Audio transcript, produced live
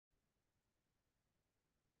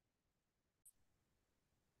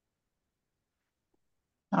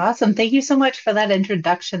Awesome. Thank you so much for that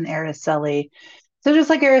introduction, Araceli. So just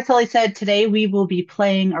like Araceli said, today we will be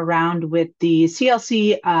playing around with the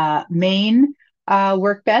CLC main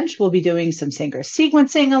workbench. We'll be doing some Sanger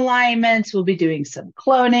sequencing alignments. We'll be doing some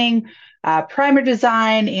cloning, primer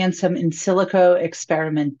design, and some in silico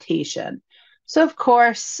experimentation. So of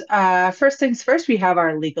course, first things first, we have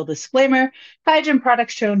our legal disclaimer. QIAGEN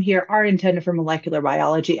products shown here are intended for molecular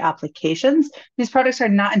biology applications. These products are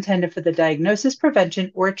not intended for the diagnosis,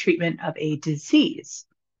 prevention, or treatment of a disease.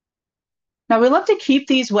 Now, we love to keep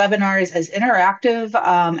these webinars as interactive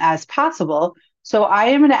as possible. So I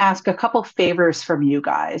am going to ask a couple favors from you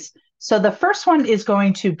guys. So the first one is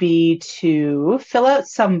going to be to fill out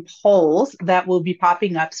some polls that will be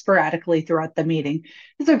popping up sporadically throughout the meeting.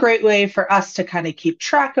 It's a great way for us to kind of keep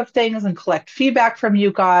track of things and collect feedback from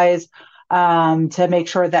you guys to make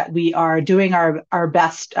sure that we are doing our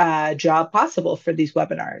best job possible for these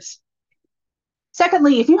webinars.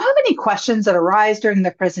 Secondly, if you have any questions that arise during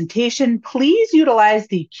the presentation, please utilize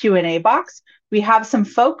the Q&A box. We have some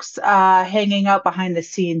folks hanging out behind the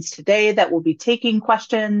scenes today that will be taking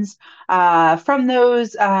questions from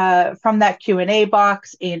that Q&A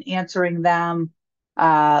box and answering them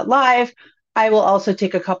live. I will also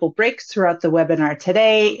take a couple breaks throughout the webinar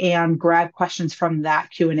today and grab questions from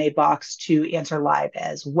that Q&A box to answer live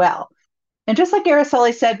as well. And just like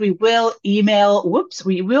Araceli said, we will email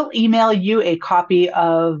you a copy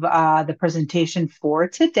of the presentation for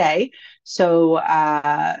today. So,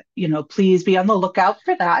 please be on the lookout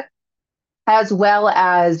for that, as well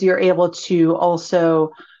as you're able to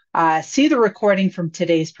also see the recording from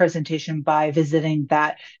today's presentation by visiting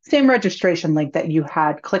that same registration link that you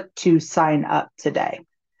had clicked to sign up today.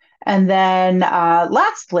 And then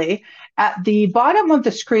lastly, at the bottom of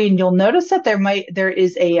the screen, you'll notice that there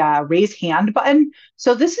is a raise hand button.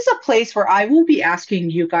 So this is a place where I will be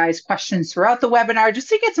asking you guys questions throughout the webinar just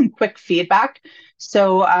to get some quick feedback.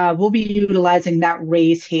 So we'll be utilizing that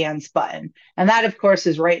raise hands button. And that, of course,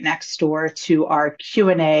 is right next door to our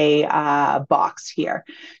Q&A box here.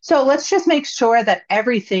 So let's just make sure that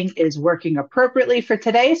everything is working appropriately for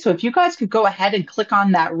today. So if you guys could go ahead and click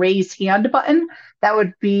on that raise hand button, that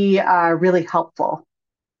would be really helpful.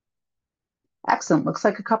 Excellent. Looks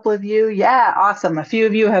like a couple of you. Yeah, awesome. A few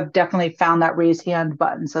of you have definitely found that raise hand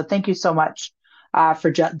button. So thank you so much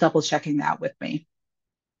for double checking that with me.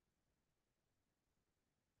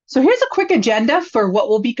 So here's a quick agenda for what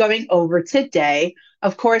we'll be going over today.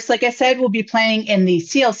 Of course, like I said, we'll be playing in the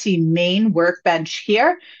CLC main workbench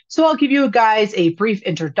here. So I'll give you guys a brief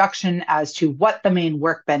introduction as to what the main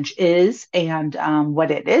workbench is and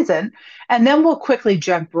what it isn't. And then we'll quickly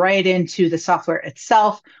jump right into the software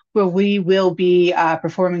itself, where we will be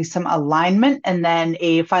performing some alignment and then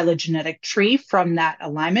a phylogenetic tree from that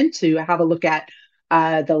alignment to have a look at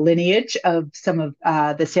the lineage of some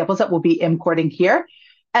of the samples that we'll be importing here.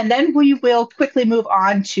 And then we will quickly move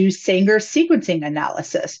on to Sanger sequencing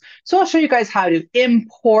analysis. So I'll show you guys how to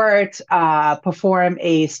import, perform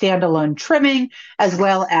a standalone trimming, as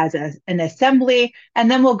well as an assembly. And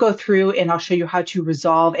then we'll go through and I'll show you how to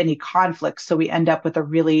resolve any conflicts so we end up with a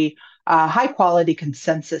really high quality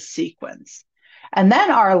consensus sequence. And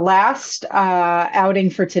then our last outing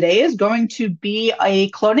for today is going to be a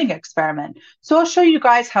cloning experiment. So I'll show you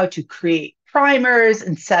guys how to create primers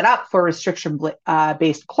and set up for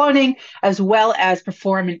restriction-based cloning, as well as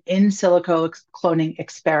perform an in silico cloning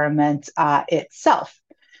experiment itself.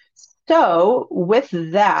 So with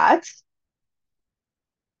that,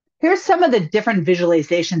 here's some of the different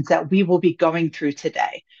visualizations that we will be going through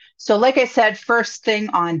today. So like I said, first thing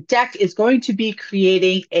on deck is going to be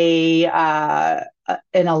creating an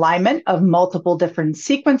alignment of multiple different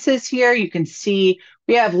sequences here. You can see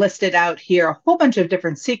we have listed out here a whole bunch of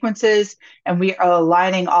different sequences, and we are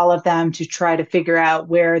aligning all of them to try to figure out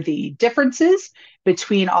where the differences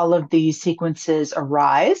between all of these sequences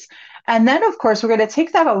arise. And then, of course, we're going to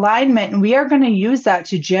take that alignment and we are going to use that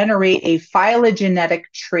to generate a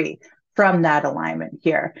phylogenetic tree from that alignment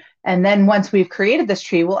here. And then once we've created this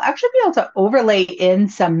tree, we'll actually be able to overlay in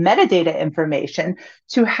some metadata information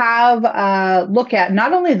to have look at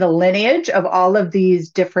not only the lineage of all of these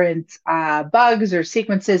different bugs or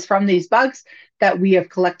sequences from these bugs that we have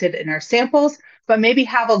collected in our samples, but maybe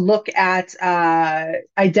have a look at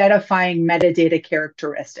identifying metadata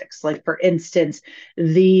characteristics. Like for instance,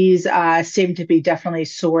 these seem to be definitely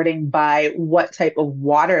sorting by what type of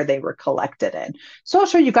water they were collected in. So I'll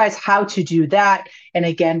show you guys how to do that. And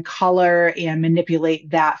again, color and manipulate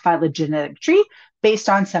that phylogenetic tree based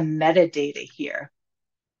on some metadata here.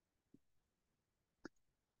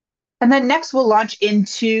 And then next we'll launch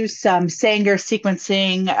into some Sanger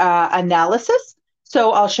sequencing analysis.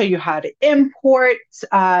 So I'll show you how to import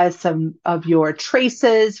some of your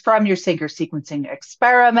traces from your Sanger sequencing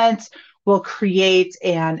experiments. We'll create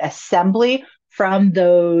an assembly from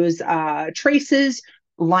those traces,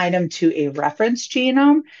 line them to a reference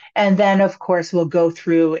genome. And then, of course, we'll go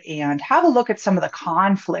through and have a look at some of the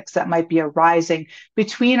conflicts that might be arising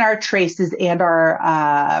between our traces and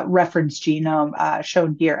our reference genome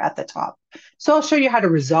shown here at the top. So I'll show you how to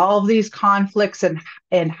resolve these conflicts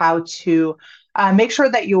and how to make sure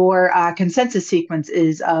that your consensus sequence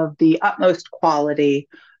is of the utmost quality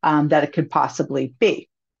that it could possibly be.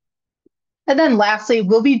 And then lastly,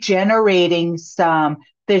 we'll be generating some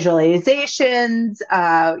visualizations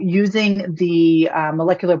using the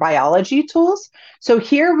molecular biology tools. So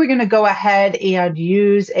here we're going to go ahead and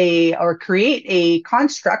create a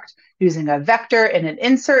construct using a vector and an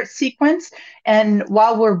insert sequence. And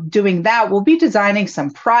while we're doing that, we'll be designing some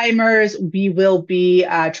primers. We will be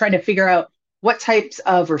trying to figure out what types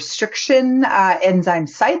of restriction enzyme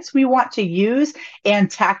sites we want to use and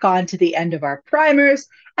tack on to the end of our primers.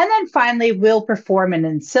 And then finally, we'll perform an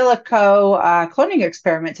in silico cloning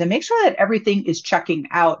experiment to make sure that everything is checking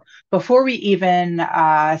out before we even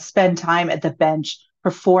spend time at the bench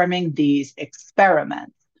performing these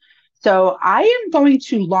experiments. So I am going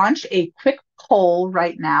to launch a quick poll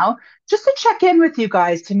right now just to check in with you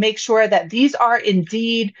guys to make sure that these are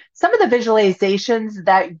indeed some of the visualizations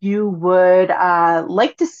that you would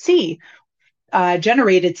like to see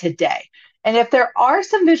generated today. And if there are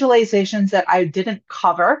some visualizations that I didn't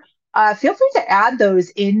cover, feel free to add those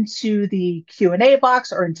into the Q&A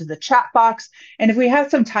box or into the chat box. And if we have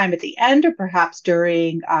some time at the end or perhaps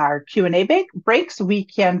during our Q&A breaks, we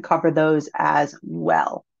can cover those as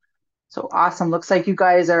well. So awesome. Looks like you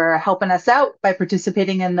guys are helping us out by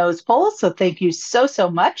participating in those polls. So thank you so, so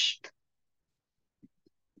much.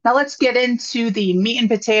 Now let's get into the meat and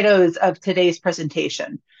potatoes of today's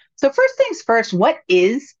presentation. So first things first, what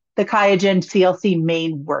is the QIAGEN CLC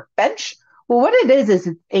main workbench? Well, what it is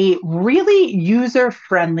a really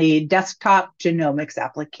user-friendly desktop genomics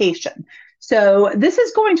application. So this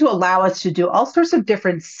is going to allow us to do all sorts of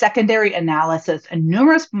different secondary analysis and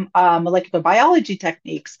numerous molecular biology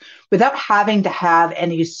techniques without having to have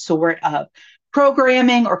any sort of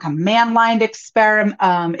programming or command line experience,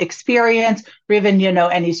 or even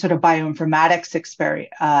any sort of bioinformatics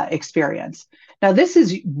experience. Now, this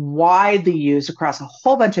is widely used across a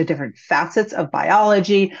whole bunch of different facets of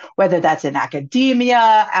biology, whether that's in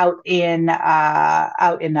academia, out in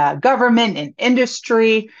government, in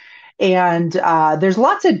industry. And there's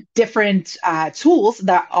lots of different tools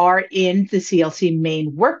that are in the CLC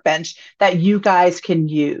main workbench that you guys can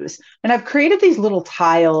use. And I've created these little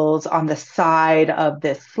tiles on the side of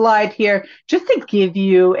this slide here, just to give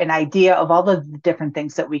you an idea of all the different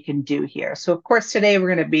things that we can do here. So of course, today we're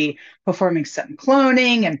going to be performing some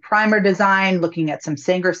cloning and primer design, looking at some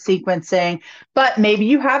Sanger sequencing, but maybe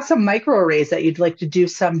you have some microarrays that you'd like to do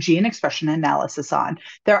some gene expression analysis on.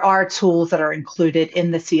 There are tools that are included in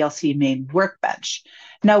the CLC main workbench.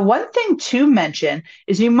 Now, one thing to mention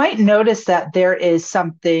is you might notice that there is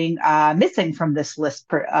something missing from this list,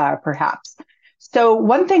 perhaps. So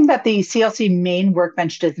one thing that the CLC main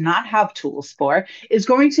workbench does not have tools for is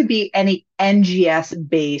going to be any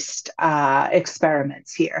NGS-based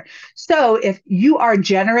experiments here. So if you are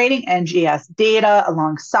generating NGS data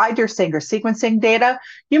alongside your Sanger sequencing data,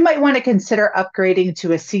 you might want to consider upgrading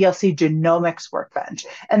to a CLC genomics workbench.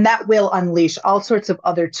 And that will unleash all sorts of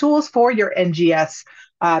other tools for your NGS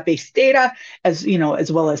based data, as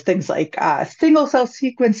well as things like single cell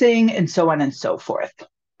sequencing and so on and so forth.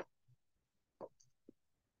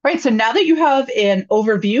 Right, so now that you have an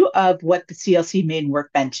overview of what the CLC main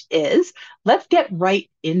workbench is, let's get right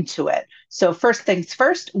into it. So first things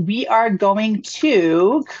first, we are going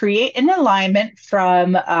to create an alignment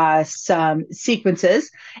from some sequences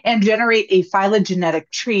and generate a phylogenetic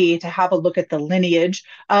tree to have a look at the lineage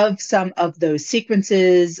of some of those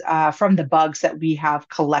sequences from the bugs that we have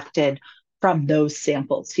collected from those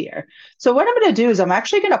samples here. So what I'm going to do is I'm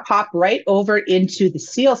actually going to pop right over into the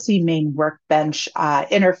CLC main workbench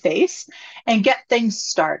interface and get things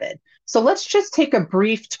started. So let's just take a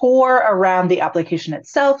brief tour around the application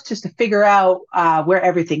itself just to figure out where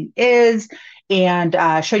everything is and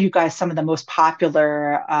show you guys some of the most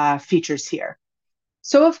popular features here.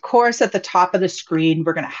 So of course, at the top of the screen,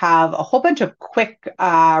 we're going to have a whole bunch of quick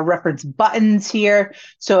reference buttons here.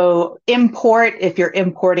 So import, if you're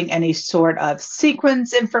importing any sort of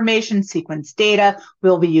sequence information, sequence data,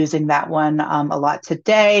 we'll be using that one a lot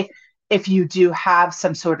today. If you do have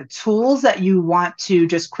some sort of tools that you want to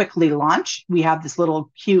just quickly launch, we have this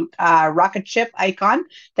little cute rocket ship icon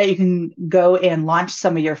that you can go and launch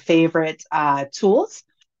some of your favorite tools.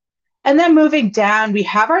 And then moving down, we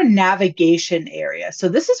have our navigation area. So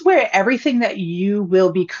this is where everything that you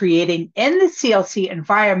will be creating in the CLC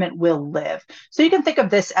environment will live. So you can think of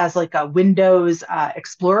this as like a Windows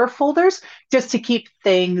Explorer folders, just to keep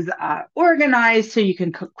things organized so you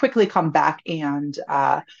can quickly come back and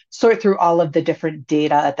sort through all of the different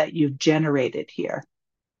data that you've generated here.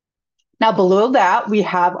 Now, below that, we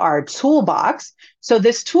have our toolbox. So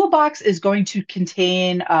this toolbox is going to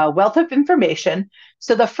contain a wealth of information.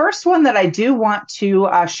 So the first one that I do want to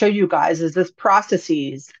show you guys is this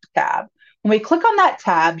processes tab. When we click on that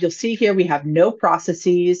tab, you'll see here we have no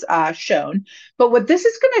processes shown. But what this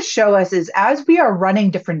is going to show us is as we are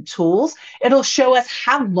running different tools, it'll show us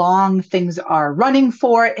how long things are running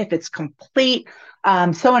for, if it's complete,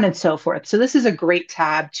 so on and so forth. So this is a great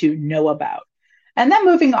tab to know about. And then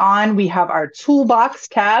moving on, we have our toolbox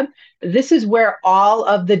tab. This is where all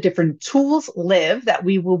of the different tools live that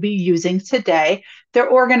we will be using today. They're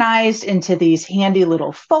organized into these handy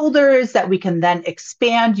little folders that we can then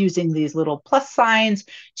expand using these little plus signs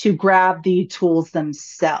to grab the tools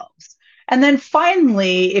themselves. And then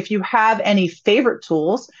finally, if you have any favorite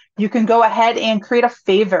tools, you can go ahead and create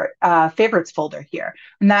a favorites folder here.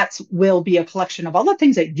 And that will be a collection of all the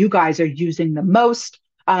things that you guys are using the most.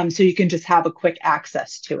 So you can just have a quick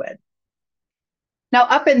access to it. Now,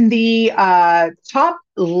 up in the top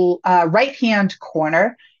right-hand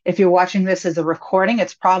corner, if you're watching this as a recording,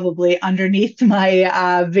 it's probably underneath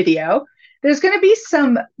my video. There's going to be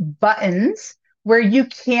some buttons where you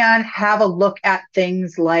can have a look at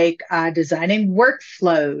things like designing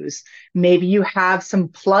workflows. Maybe you have some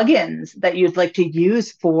plugins that you'd like to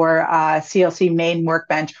use for CLC main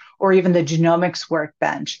workbench or even the genomics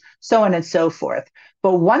workbench, so on and so forth.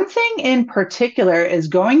 But one thing in particular is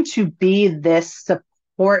going to be this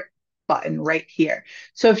support button right here.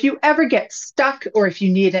 So if you ever get stuck or if you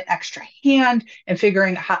need an extra hand in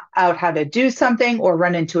figuring out how to do something or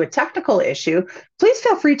run into a technical issue, please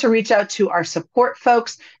feel free to reach out to our support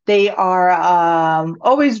folks. They are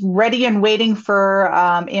always ready and waiting for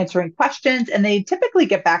answering questions, and they typically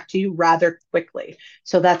get back to you rather quickly.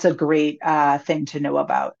 So that's a great thing to know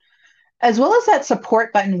about. As well as that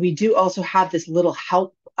support button, we do also have this little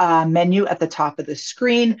help menu at the top of the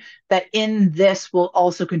screen that in this will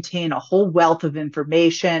also contain a whole wealth of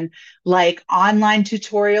information like online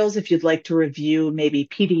tutorials if you'd like to review maybe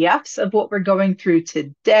PDFs of what we're going through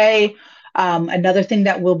today. Another thing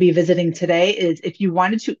that we'll be visiting today is if you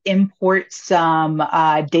wanted to import some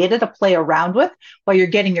data to play around with while you're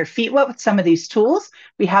getting your feet wet with some of these tools,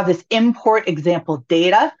 we have this import example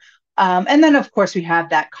data. And then, of course, we have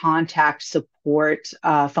that contact support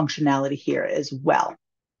functionality here as well.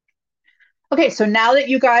 Okay, so now that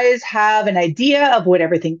you guys have an idea of what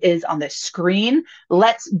everything is on the screen,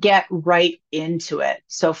 let's get right into it.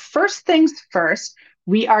 So first things first,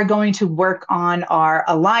 we are going to work on our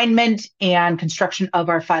alignment and construction of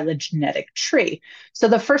our phylogenetic tree. So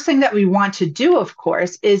the first thing that we want to do, of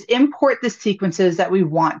course, is import the sequences that we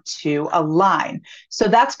want to align. So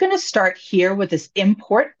that's going to start here with this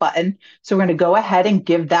import button. So we're going to go ahead and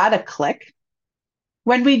give that a click.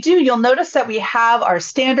 When we do, you'll notice that we have our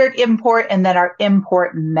standard import and then our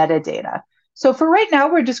import metadata. So for right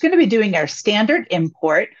now, we're just going to be doing our standard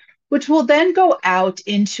import, which will then go out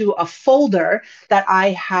into a folder that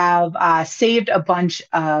I have saved a bunch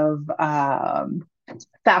of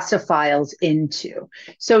FAFSA files into.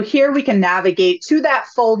 So here we can navigate to that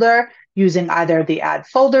folder using either the Add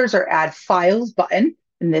Folders or Add Files button.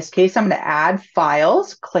 In this case, I'm going to Add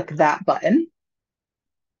Files, click that button.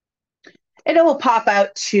 And it will pop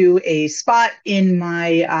out to a spot in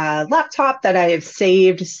my laptop that I have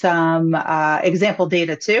saved some example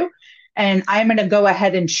data to. And I'm going to go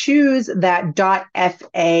ahead and choose that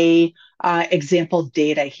 .fa example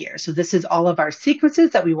data here. So this is all of our sequences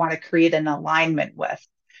that we want to create an alignment with.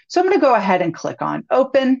 So I'm going to go ahead and click on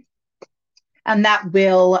Open. And that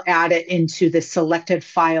will add it into the Selected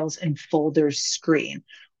Files and Folders screen.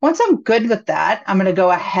 Once I'm good with that, I'm going to go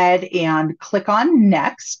ahead and click on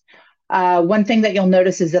Next. One thing that you'll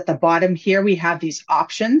notice is at the bottom here, we have these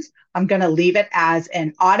options. I'm going to leave it as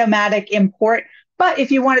an automatic import, but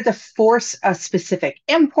if you wanted to force a specific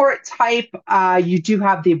import type, you do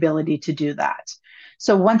have the ability to do that.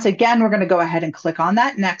 So once again, we're going to go ahead and click on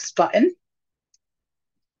that next button.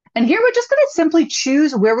 And here we're just going to simply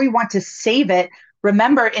choose where we want to save it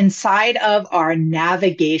remember inside of our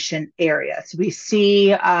navigation area. So we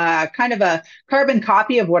see kind of a carbon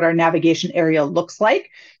copy of what our navigation area looks like.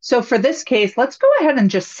 So for this case, let's go ahead and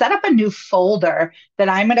just set up a new folder that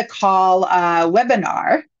I'm going to call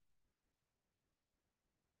webinar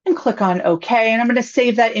and click on OK. And I'm going to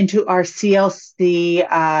save that into our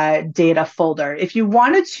CLC data folder. If you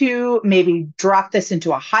wanted to maybe drop this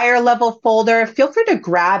into a higher level folder, feel free to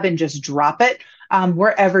grab and just drop it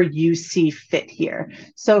wherever you see fit here.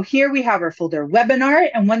 So here we have our folder webinar.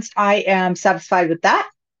 And once I am satisfied with that,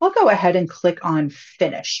 I'll go ahead and click on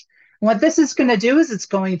finish. What this is going to do is it's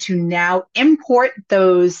going to now import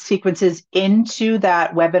those sequences into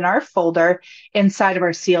that webinar folder inside of our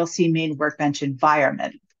CLC main workbench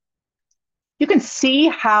environment. You can see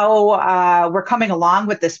how we're coming along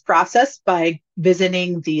with this process by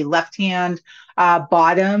visiting the left-hand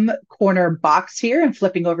bottom corner box here and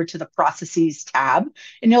flipping over to the Processes tab.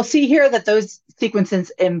 And you'll see here that those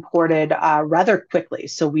sequences imported rather quickly.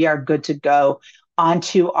 So we are good to go on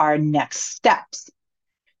to our next steps.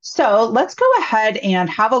 So let's go ahead and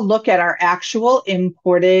have a look at our actual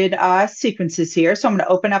imported sequences here. So I'm going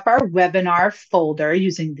to open up our webinar folder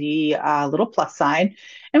using the little plus sign,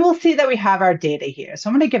 and we'll see that we have our data here. So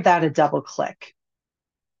I'm going to give that a double click.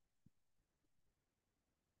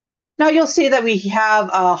 Now you'll see that we have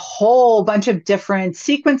a whole bunch of different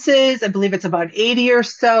sequences. I believe it's about 80 or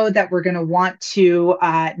so that we're going to want to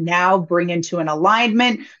now bring into an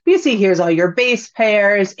alignment. You see here's all your base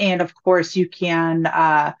pairs, and of course you can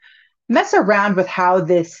mess around with how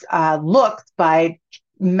this looks by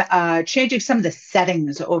changing some of the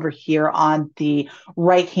settings over here on the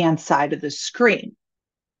right-hand side of the screen.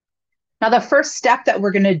 Now the first step that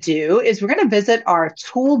we're going to do is we're going to visit our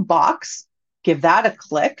toolbox, give that a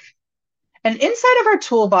click. And inside of our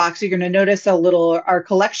toolbox, you're going to notice our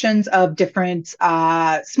collections of different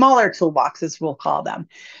smaller toolboxes, we'll call them.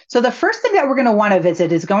 So the first thing that we're going to want to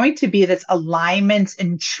visit is going to be this alignments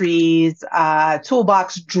and trees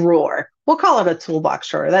toolbox drawer. We'll call it a toolbox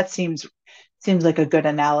drawer. That seems like a good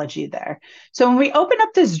analogy there. So when we open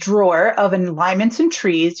up this drawer of alignments and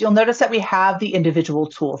trees, you'll notice that we have the individual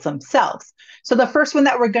tools themselves. So the first one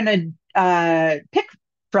that we're going to pick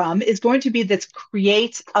from is going to be this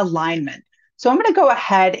create alignment. So I'm going to go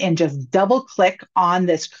ahead and just double click on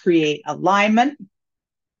this create alignment.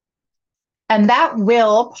 And that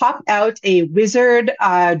will pop out a wizard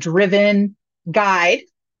driven guide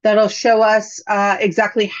that'll show us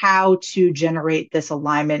exactly how to generate this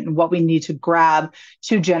alignment and what we need to grab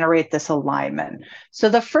to generate this alignment. So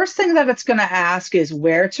the first thing that it's going to ask is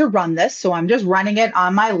where to run this. So I'm just running it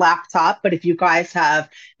on my laptop, but if you guys have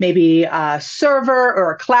maybe a server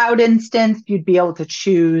or a cloud instance, you'd be able to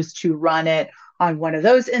choose to run it on one of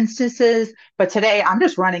those instances. But today I'm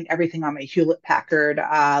just running everything on my Hewlett-Packard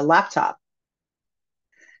laptop.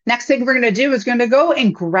 Next thing we're going to do is going to go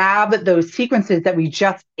and grab those sequences that we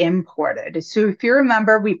just imported. So if you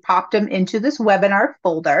remember, we popped them into this webinar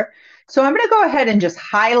folder. So I'm going to go ahead and just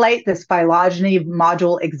highlight this phylogeny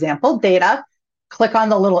module example data, click on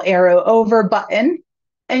the little arrow over button,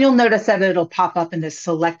 and you'll notice that it'll pop up in this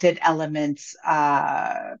selected elements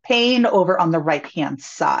pane over on the right-hand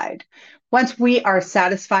side. Once we are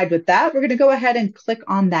satisfied with that, we're going to go ahead and click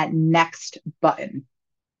on that next button.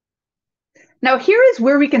 Now here is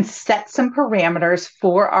where we can set some parameters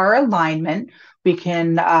for our alignment. We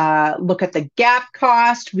can look at the gap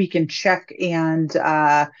cost. We can check and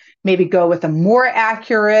maybe go with a more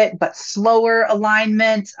accurate but slower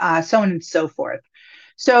alignment, so on and so forth.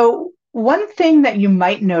 So one thing that you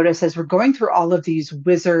might notice as we're going through all of these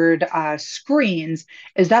wizard screens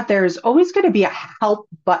is that there's always going to be a help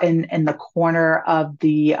button in the corner of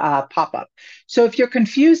the pop-up. So if you're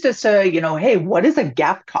confused as to, hey, what is a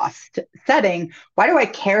gap cost setting? Why do I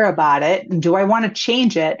care about it? And do I want to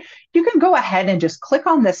change it? You can go ahead and just click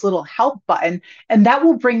on this little help button, and that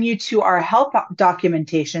will bring you to our help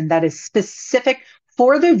documentation that is specific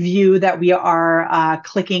for the view that we are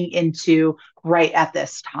clicking into right at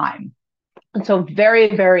this time. And so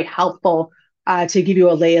very, very helpful to give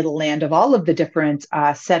you a lay of the land of all of the different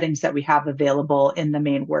settings that we have available in the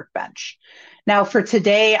main workbench. Now for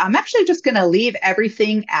today, I'm actually just going to leave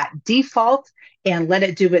everything at default and let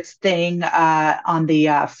it do its thing on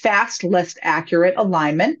the fast list accurate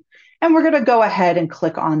alignment. And we're going to go ahead and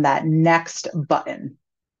click on that next button.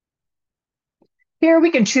 Here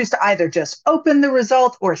we can choose to either just open the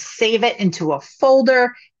result or save it into a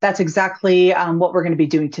folder. That's exactly what we're going to be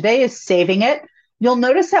doing today, is saving it. You'll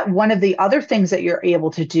notice that one of the other things that you're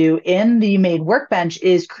able to do in the main workbench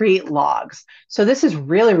is create logs. So this is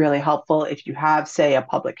really, really helpful if you have, say, a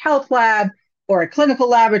public health lab or a clinical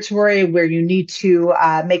laboratory where you need to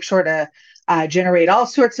make sure to generate all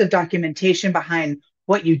sorts of documentation behind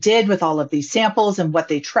what you did with all of these samples and what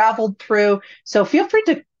they traveled through. So feel free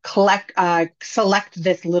to select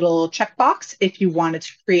this little checkbox if you wanted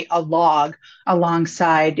to create a log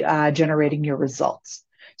alongside generating your results.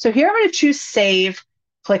 So here I'm going to choose Save,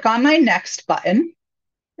 click on my Next button.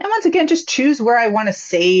 And once again, just choose where I want to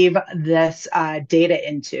save this data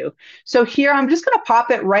into. So here, I'm just going to pop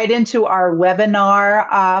it right into our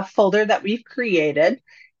webinar folder that we've created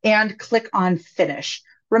and click on Finish.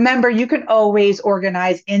 Remember, you can always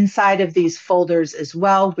organize inside of these folders as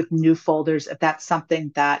well with new folders if that's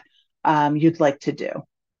something that you'd like to do.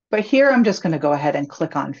 But here, I'm just going to go ahead and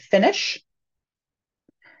click on Finish.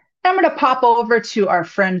 I'm going to pop over to our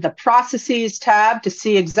friend, the Processes tab, to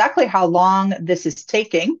see exactly how long this is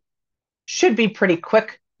taking. Should be pretty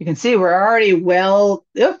quick. You can see we're already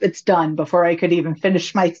it's done before I could even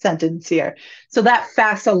finish my sentence here. So that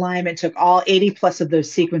fast alignment took all 80 plus of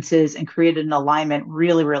those sequences and created an alignment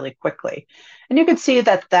really, really quickly. And you can see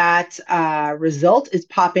that that result is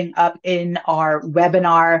popping up in our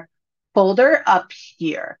webinar folder up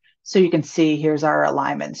here. So you can see here's our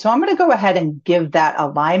alignment. So I'm going to go ahead and give that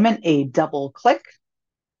alignment a double click.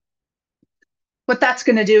 What that's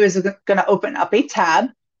going to do is it's going to open up a tab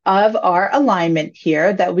of our alignment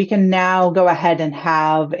here that we can now go ahead and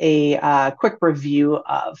have a quick review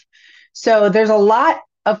of. So there's a lot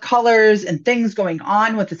of colors and things going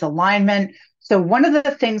on with this alignment. So one of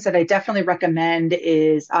the things that I definitely recommend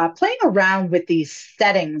is playing around with these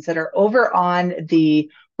settings that are over on the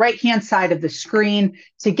right-hand side of the screen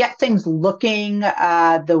to get things looking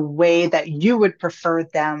the way that you would prefer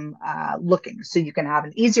them looking, so you can have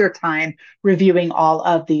an easier time reviewing all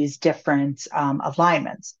of these different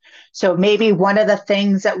alignments. So maybe one of the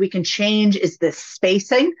things that we can change is the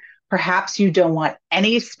spacing. Perhaps you don't want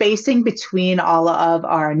any spacing between all of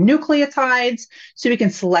our nucleotides, so we can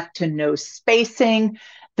select to no spacing.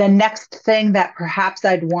 The next thing that perhaps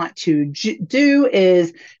I'd want to do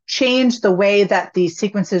is change the way that these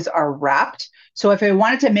sequences are wrapped. So if I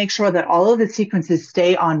wanted to make sure that all of the sequences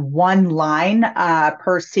stay on one line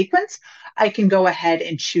per sequence, I can go ahead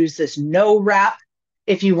and choose this no wrap.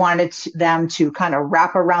 If you wanted them to kind of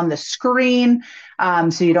wrap around the screen,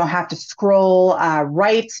 so you don't have to scroll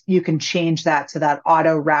right, you can change that to that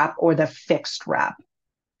auto wrap or the fixed wrap.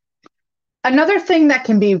 Another thing that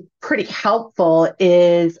can be pretty helpful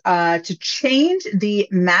is to change the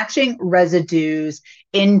matching residues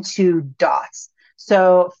into dots.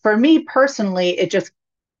 So for me personally, it just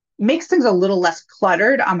makes things a little less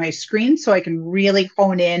cluttered on my screen so I can really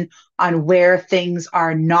hone in on where things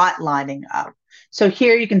are not lining up. So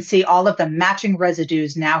here you can see all of the matching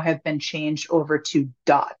residues now have been changed over to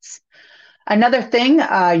dots. Another thing,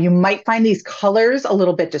 you might find these colors a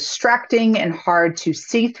little bit distracting and hard to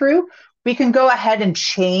see through. We can go ahead and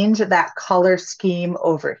change that color scheme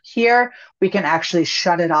over here. We can actually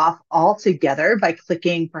shut it off altogether by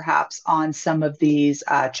clicking perhaps on some of these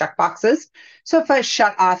checkboxes. So if I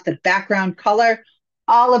shut off the background color,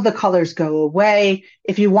 all of the colors go away.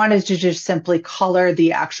 If you wanted to just simply color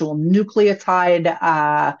the actual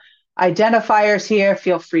nucleotide identifiers here,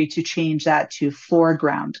 feel free to change that to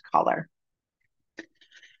foreground color.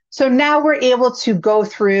 So now we're able to go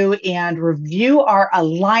through and review our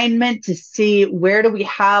alignment to see where do we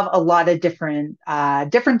have a lot of different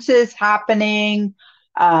differences happening,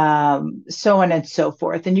 so on and so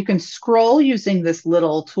forth. And you can scroll using this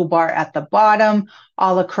little toolbar at the bottom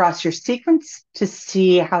all across your sequence to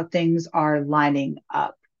see how things are lining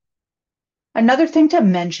up. Another thing to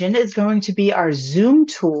mention is going to be our zoom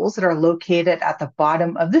tools that are located at the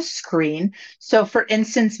bottom of the screen. So for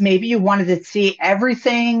instance, maybe you wanted to see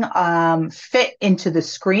everything fit into the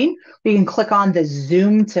screen. We can click on the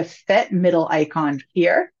zoom to fit middle icon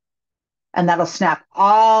here, and that'll snap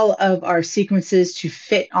all of our sequences to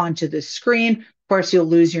fit onto the screen. Of course, you'll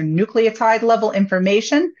lose your nucleotide level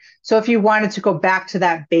information. So if you wanted to go back to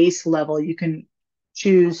that base level, you can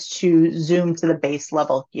choose to zoom to the base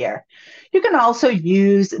level here. You can also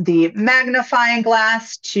use the magnifying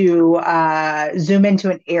glass to zoom into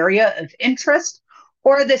an area of interest,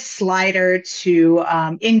 or the slider to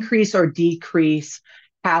increase or decrease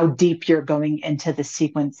how deep you're going into the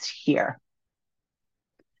sequence here.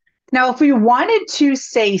 Now, if we wanted to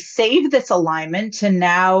say save this alignment to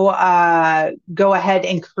now go ahead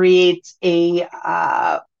and create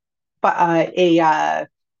a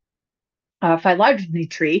phylogeny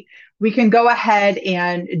tree, we can go ahead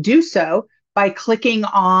and do so by clicking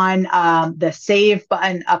on the Save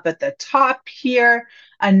button up at the top here.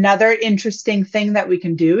 Another interesting thing that we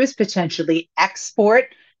can do is potentially export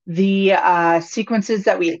the sequences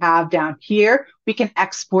that we have down here. We can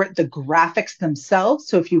export the graphics themselves.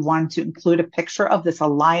 So if you wanted to include a picture of this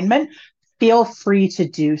alignment, feel free to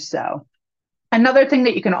do so. Another thing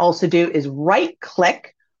that you can also do is right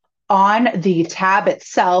click on the tab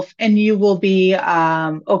itself, and you will be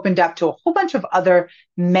opened up to a whole bunch of other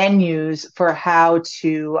menus for how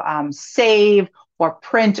to save or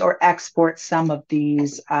print or export some of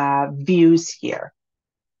these views here.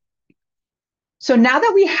 So now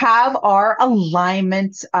that we have our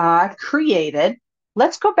alignment created,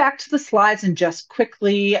 let's go back to the slides and just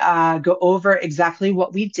quickly go over exactly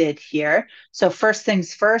what we did here. So first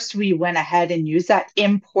things first, we went ahead and used that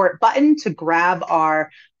import button to grab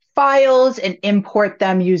our files and import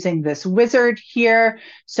them using this wizard here.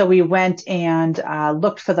 So we went and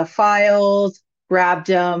looked for the files, grabbed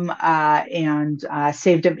them, and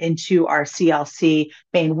saved them into our CLC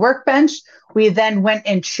main workbench. We then went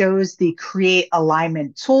and chose the Create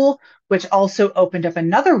Alignment tool, which also opened up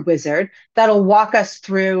another wizard that'll walk us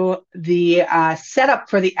through the setup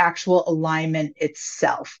for the actual alignment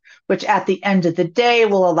itself, which at the end of the day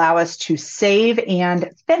will allow us to save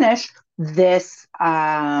and finish this,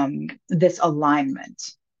 this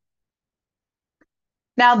alignment.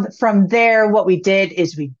 Now, from there, what we did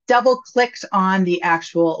is we double-clicked on the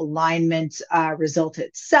actual alignment result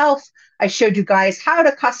itself. I showed you guys how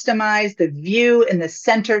to customize the view in the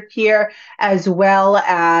center here, as well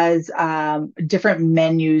as different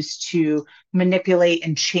menus to manipulate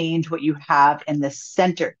and change what you have in the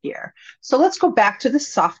center here. So let's go back to the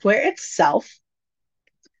software itself.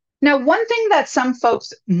 Now, one thing that some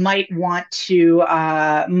folks might want to,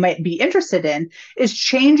 might be interested in is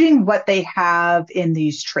changing what they have in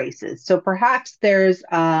these traces. So perhaps there's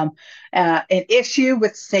an issue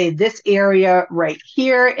with, say, this area right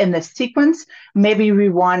here in the sequence. Maybe we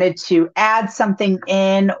wanted to add something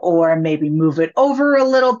in or maybe move it over a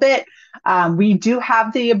little bit. We do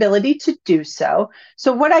have the ability to do so.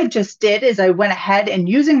 So what I just did is I went ahead and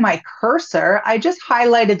using my cursor, I just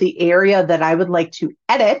highlighted the area that I would like to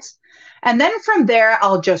edit. And then from there,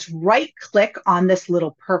 I'll just right click on this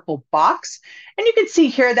little purple box. And you can see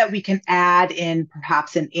here that we can add in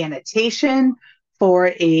perhaps an annotation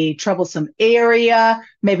for a troublesome area.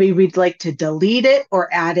 Maybe we'd like to delete it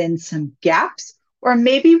or add in some gaps. Or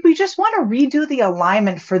maybe we just want to redo the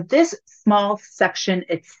alignment for this small section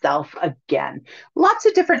itself again. Lots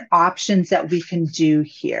of different options that we can do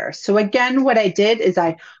here. So again, what I did is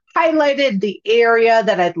I highlighted the area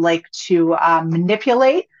that I'd like to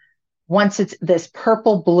manipulate. Once it's this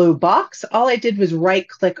purple blue box, all I did was right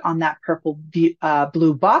click on that purple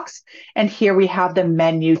blue box. And here we have the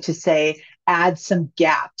menu to say, add some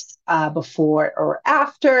gaps before or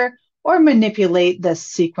after, or manipulate the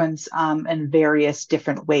sequence in various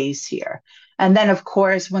different ways here. And then, of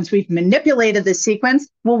course, once we've manipulated the sequence,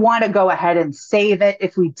 we'll want to go ahead and save it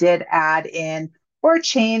if we did add in or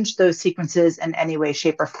change those sequences in any way,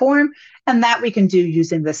 shape, or form. And that we can do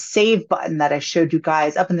using the Save button that I showed you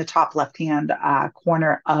guys up in the top left-hand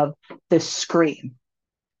corner of the screen.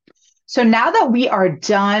 So now that we are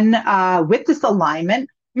done with this alignment,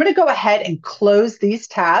 I'm going to go ahead and close these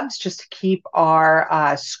tabs just to keep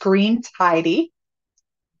our screen tidy.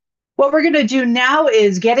 What we're going to do now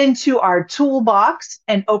is get into our toolbox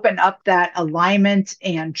and open up that alignment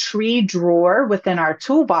and tree drawer within our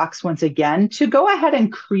toolbox once again to go ahead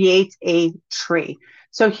and create a tree.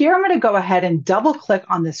 So here I'm going to go ahead and double click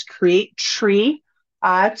on this Create Tree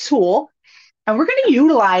tool. And we're going to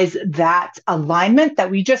utilize that alignment that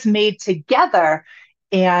we just made together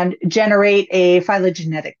and generate a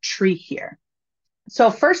phylogenetic tree here. So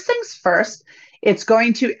first things first, it's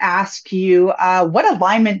going to ask you what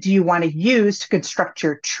alignment do you want to use to construct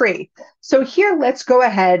your tree. So here, let's go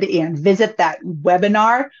ahead and visit that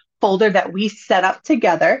webinar folder that we set up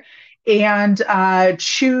together and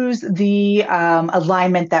choose the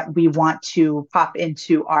alignment that we want to pop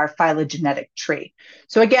into our phylogenetic tree.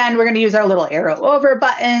 So again, we're going to use our little arrow over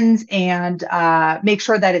buttons and make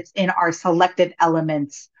sure that it's in our selected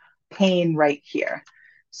elements pane right here.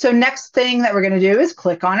 So next thing that we're going to do is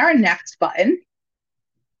click on our next button.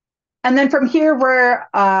 And then from here,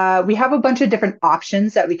 we have a bunch of different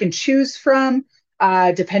options that we can choose from,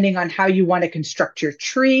 depending on how you want to construct your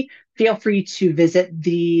tree. Feel free to visit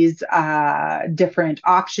these different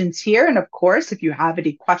options here. And of course, if you have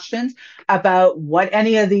any questions about what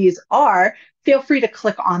any of these are, feel free to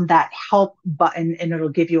click on that Help button, and it'll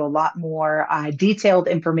give you a lot more detailed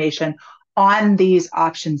information on these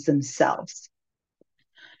options themselves.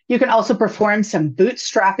 You can also perform some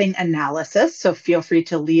bootstrapping analysis, so feel free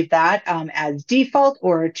to leave that as default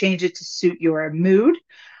or change it to suit your mood.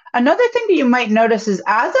 Another thing that you might notice is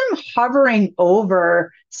as I'm hovering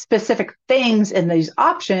over specific things in these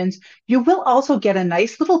options, you will also get a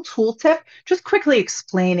nice little tooltip just quickly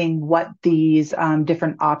explaining what these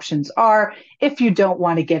different options are if you don't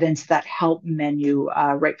want to get into that help menu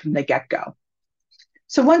right from the get-go.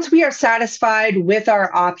 So once we are satisfied with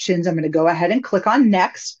our options, I'm going to go ahead and click on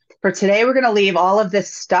next. For today, we're going to leave all of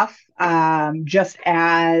this stuff just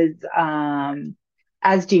as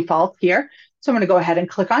default here. So I'm going to go ahead and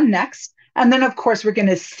click on next. And then, of course, we're going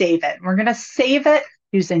to save it. We're going to save it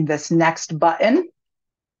using this next button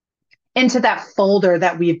into that folder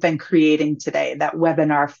that we've been creating today, that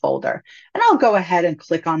webinar folder. And I'll go ahead and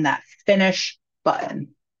click on that finish button.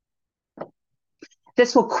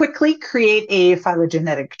 This will quickly create a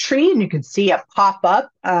phylogenetic tree, and you can see it pop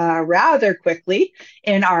up rather quickly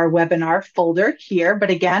in our webinar folder here. But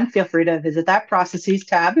again, feel free to visit that Processes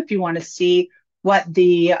tab if you want to see what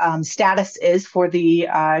the status is for the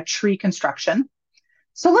tree construction.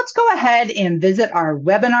 So let's go ahead and visit our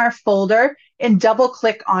webinar folder and double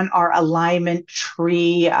click on our alignment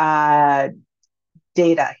tree data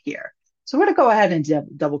here. So we're going to go ahead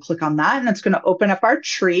and double click on that, and it's going to open up our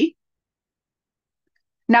tree.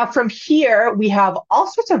 Now from here, we have all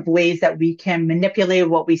sorts of ways that we can manipulate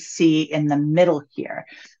what we see in the middle here.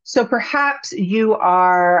 So perhaps you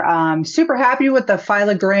are super happy with the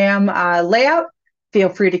phylogram layout. Feel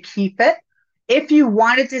free to keep it. If you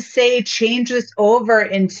wanted to say change this over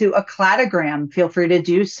into a cladogram, feel free to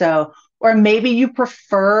do so. Or maybe you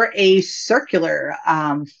prefer a circular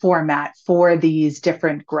format for these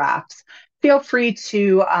different graphs. Feel free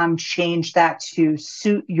to change that to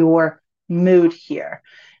suit your mood here.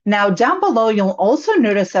 Now down below, you'll also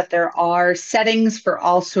notice that there are settings for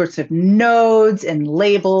all sorts of nodes and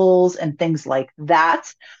labels and things like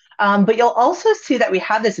that. But you'll also see that we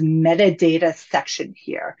have this metadata section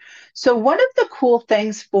here. So one of the cool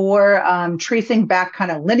things for tracing back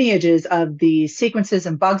kind of lineages of the sequences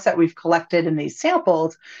and bugs that we've collected in these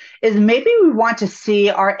samples is maybe we want to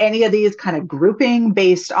see, are any of these kind of grouping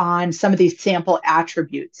based on some of these sample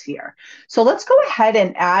attributes here. So let's go ahead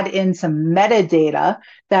and add in some metadata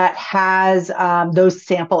that has those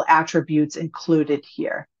sample attributes included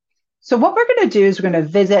here. So what we're going to do is we're going to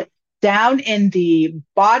visit down in the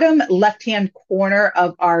bottom left-hand corner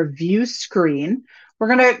of our view screen. We're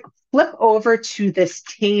going to flip over to this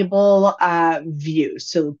table view.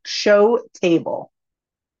 So show table.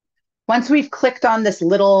 Once we've clicked on this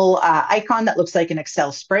little icon that looks like an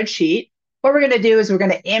Excel spreadsheet, what we're going to do is we're going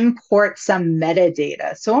to import some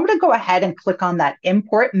metadata. So I'm going to go ahead and click on that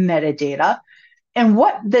import metadata. And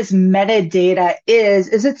what this metadata is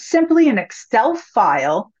it's simply an Excel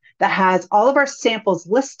file that has all of our samples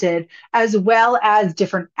listed, as well as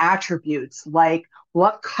different attributes like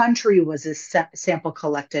what country was this sample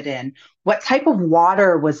collected in, what type of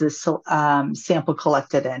water was this sample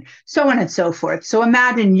collected in, so on and so forth. So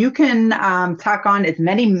imagine you can tack on as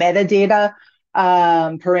many metadata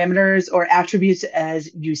parameters or attributes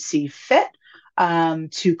as you see fit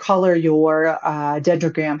to color your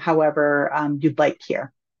dendrogram however you'd like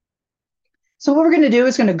here. So what we're going to do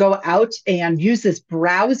is going to go out and use this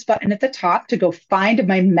browse button at the top to go find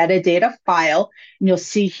my metadata file. And you'll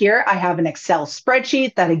see here I have an Excel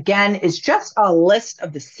spreadsheet that again is just a list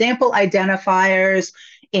of the sample identifiers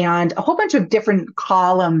and a whole bunch of different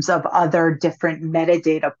columns of other different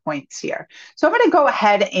metadata points here. So I'm going to go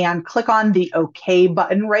ahead and click on the OK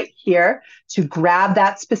button right here to grab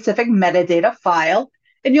that specific metadata file.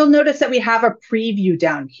 And you'll notice that we have a preview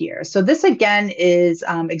down here. So this again is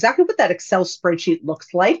exactly what that Excel spreadsheet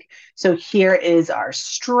looks like. So here is our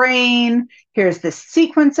strain, here's the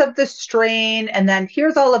sequence of the strain, and then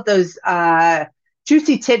here's all of those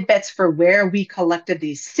juicy tidbits for where we collected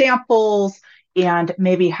these samples and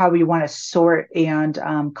maybe how we want to sort and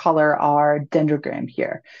color our dendrogram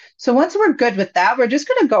here. So once we're good with that, we're just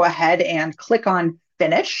going to go ahead and click on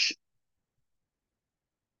Finish.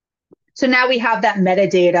 So now we have that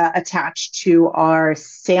metadata attached to our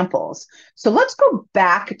samples. So let's go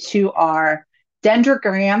back to our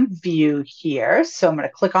dendrogram view here. So I'm going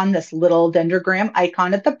to click on this little dendrogram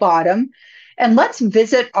icon at the bottom. And let's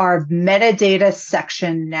visit our metadata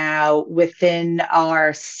section now within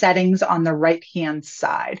our settings on the right-hand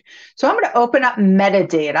side. So I'm going to open up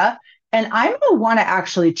metadata, and I'm going to want to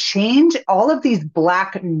actually change all of these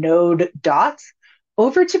black node dots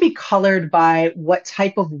over to be colored by what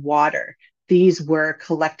type of water these were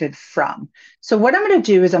collected from. So what I'm going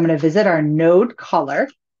to do is I'm going to visit our node color,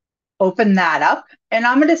 open that up, and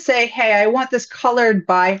I'm going to say, hey, I want this colored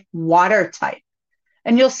by water type.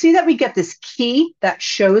 And you'll see that we get this key that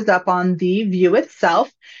shows up on the view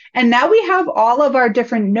itself. And now we have all of our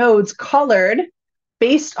different nodes colored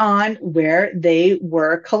based on where they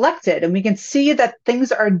were collected. And we can see that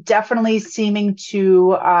things are definitely seeming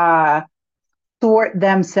to sort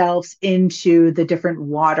themselves into the different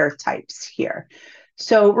water types here.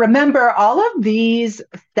 So remember, all of these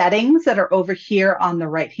settings that are over here on the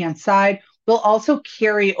right-hand side will also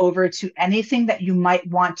carry over to anything that you might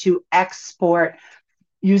want to export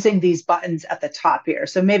using these buttons at the top here.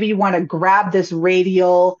 So maybe you want to grab this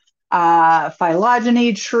radial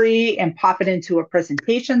phylogeny tree and pop it into a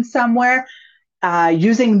presentation somewhere.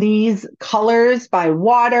 Using these colors by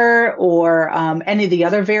water or any of the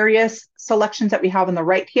other various selections that we have on the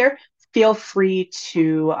right here, feel free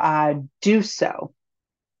to do so.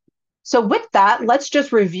 So with that, let's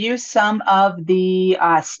just review some of the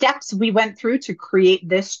steps we went through to create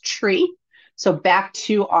this tree. So back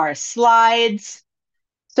to our slides.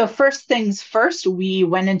 So first things first, we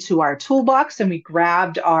went into our toolbox and we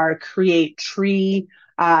grabbed our Create Tree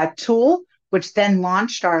tool, which then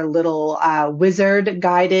launched our little wizard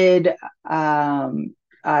guided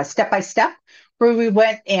step-by-step, where we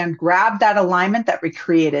went and grabbed that alignment that we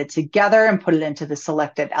created together and put it into the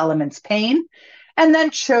selected elements pane, and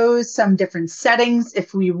then chose some different settings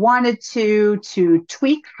if we wanted to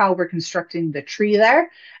tweak how we're constructing the tree there.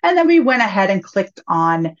 And then we went ahead and clicked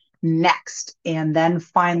on next, and then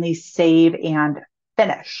finally save and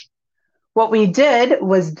finish. What we did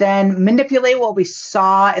was then manipulate what we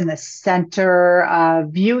saw in the center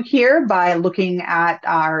view here by looking at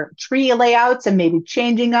our tree layouts and maybe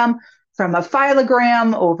changing them from a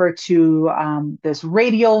phylogram over to this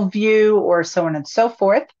radial view or so on and so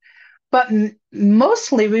forth. But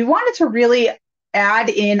mostly we wanted to really add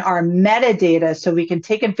in our metadata so we can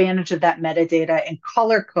take advantage of that metadata and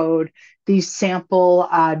color code these sample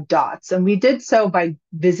dots. And we did so by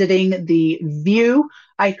visiting the view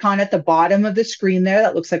icon at the bottom of the screen there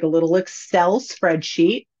that looks like a little Excel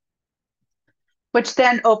spreadsheet, which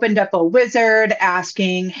then opened up a wizard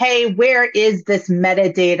asking, hey, where is this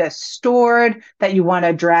metadata stored that you want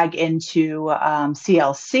to drag into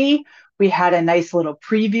CLC? We had a nice little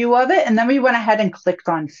preview of it, and then we went ahead and clicked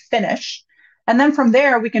on finish. And then from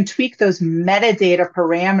there, we can tweak those metadata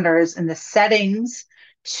parameters in the settings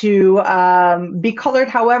to be colored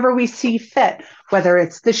however we see fit, whether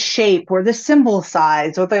it's the shape or the symbol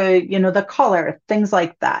size or the color, things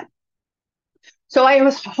like that. So I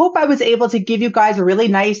hope I was able to give you guys a really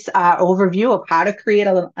nice overview of how to create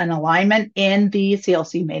an alignment in the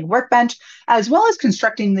CLC main workbench, as well as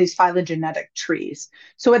constructing these phylogenetic trees.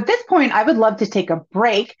 So at this point, I would love to take a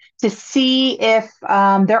break to see if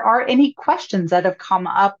there are any questions that have come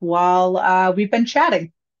up while we've been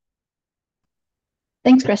chatting.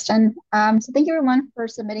 Thanks, Kristen. So thank you everyone for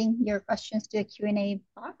submitting your questions to the Q&A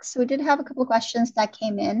box. So we did have a couple of questions that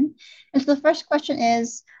came in. And so the first question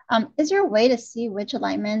is there a way to see which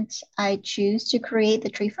alignment I choose to create the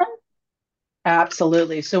tree from?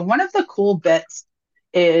 Absolutely. So one of the cool bits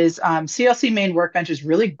is CLC main workbench is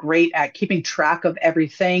really great at keeping track of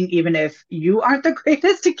everything, even if you aren't the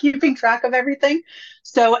greatest at keeping track of everything.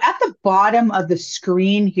 So at the bottom of the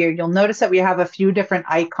screen here, you'll notice that we have a few different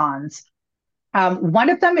icons. One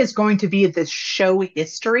of them is going to be this show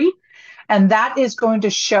history, and that is going to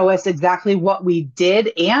show us exactly what we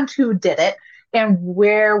did and who did it and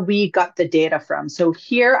where we got the data from. So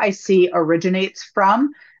here I see originates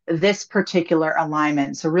from this particular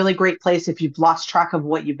alignment. So really great place if you've lost track of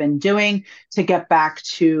what you've been doing to get back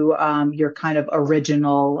to your kind of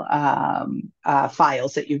original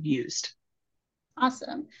files that you've used.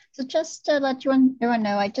 Awesome. So just to let everyone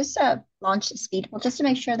know, I just launched a speed poll just to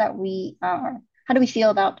make sure that we are, how do we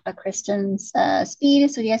feel about Kristen's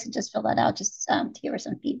speed? So you guys can just fill that out just to give her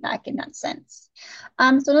some feedback in that sense.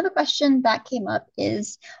 So another question that came up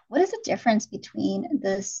is, what is the difference between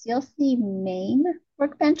the CLC main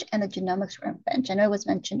workbench and the genomics workbench? I know it was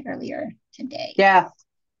mentioned earlier today. Yeah,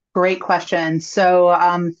 great question.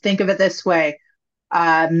 So think of it this way.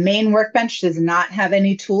 Main workbench does not have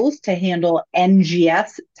any tools to handle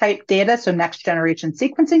NGS type data, so next generation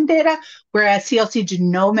sequencing data, whereas CLC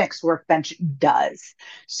Genomics workbench does.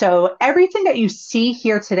 So everything that you see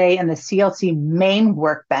here today in the CLC main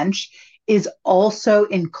workbench is also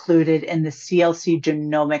included in the CLC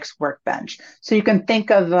Genomics workbench. So you can think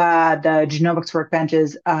of the Genomics workbench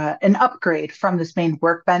as an upgrade from this main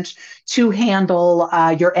workbench to handle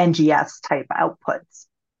your NGS type outputs.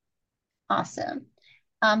 Awesome.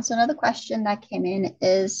 So another question that came in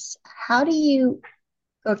is, how do you,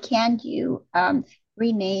 or can you,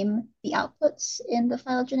 rename the outputs in the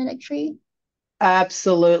phylogenetic tree?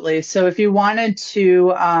 Absolutely. So if you wanted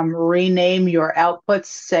to rename your outputs,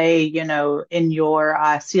 say, in your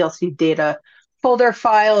CLC data folder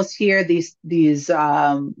files here,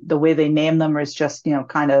 the way they name them is just,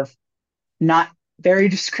 kind of not very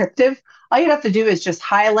descriptive. All you have to do is just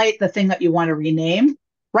highlight the thing that you want to rename,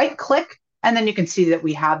 right click, and then you can see that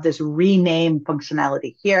we have this rename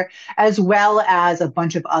functionality here, as well as a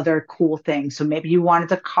bunch of other cool things. So maybe you wanted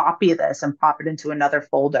to copy this and pop it into another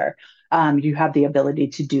folder. You have the ability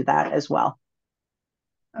to do that as well.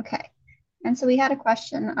 Okay. And so we had a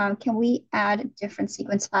question. Can we add different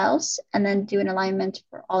sequence files and then do an alignment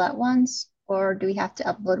for all at once, or do we have to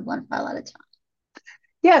upload one file at a time?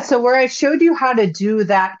 Yeah, so where I showed you how to do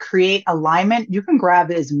that, create alignment, you can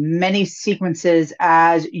grab as many sequences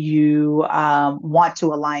as you want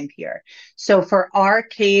to align here. So for our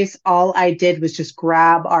case, all I did was just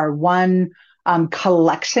grab our one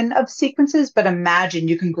collection of sequences, but imagine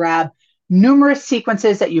you can grab numerous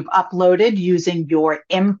sequences that you've uploaded using your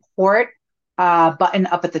import button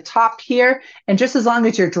up at the top here. And just as long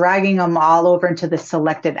as you're dragging them all over into the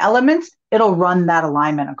selected elements, it'll run that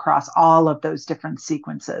alignment across all of those different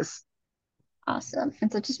sequences. Awesome.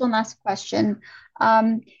 And so just one last question.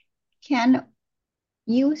 Um, can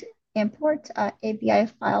you import ABI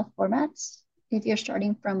file formats if you're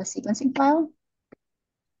starting from a sequencing file?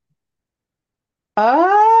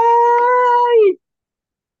 I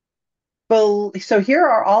so here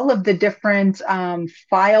are all of the different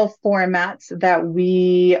file formats that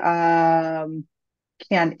we can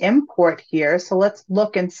import here. So let's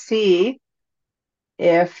look and see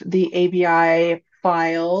if the ABI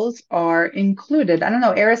files are included. I don't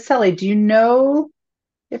know, Araceli, do you know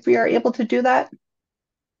if we are able to do that?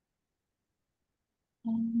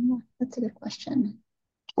 That's a good question.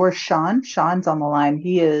 Or Sean? Sean's on the line.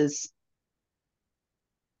 He is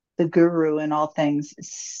the guru in all things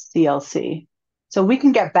CLC. So we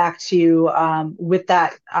can get back to you with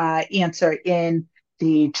that answer in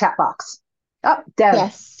the chat box. Oh, Deb,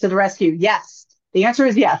 Yes. to the rescue. Yes. The answer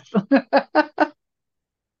is yes. All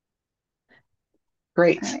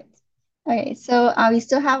Great. right. Okay, so we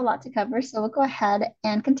still have a lot to cover, so we'll go ahead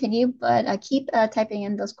and continue, but keep typing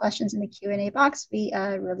in those questions in the Q&A box. We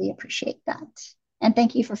really appreciate that. And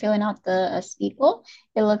thank you for filling out the speed poll.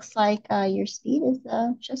 It looks like your speed is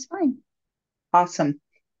just fine. Awesome.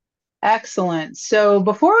 Excellent. So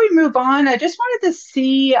before we move on, I just wanted to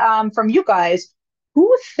see from you guys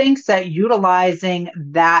who thinks that utilizing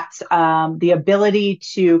the ability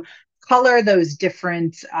to color those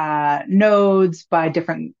different nodes by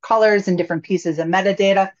different colors and different pieces of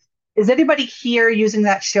metadata. Is anybody here using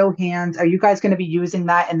that? Show hands. Are you guys going to be using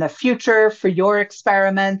that in the future for your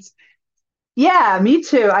experiments? Yeah, me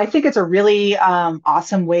too. I think it's a really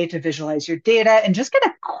awesome way to visualize your data and just get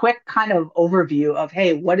a quick kind of overview of,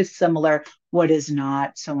 hey, what is similar, what is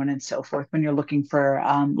not, so on and so forth when you're looking for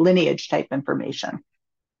lineage type information.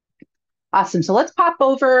 Awesome. So let's pop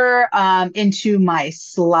over into my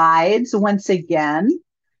slides once again.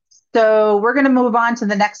 So we're going to move on to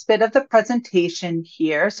the next bit of the presentation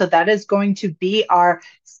here. So that is going to be our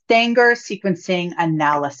Stanger sequencing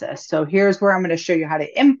analysis. So here's where I'm going to show you how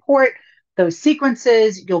to import those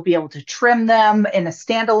sequences. You'll be able to trim them in a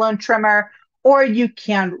standalone trimmer, or you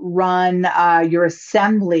can run your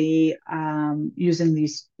assembly using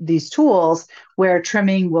these tools where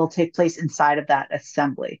trimming will take place inside of that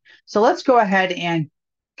assembly. So let's go ahead and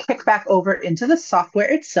kick back over into the software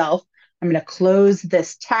itself. I'm going to close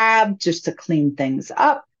this tab just to clean things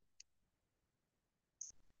up.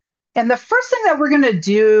 And the first thing that we're going to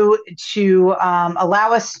do to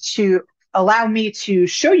allow me to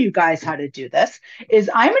show you guys how to do this is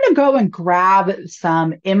I'm going to go and grab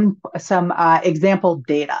some example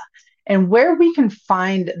data. And where we can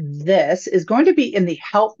find this is going to be in the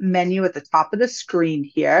help menu at the top of the screen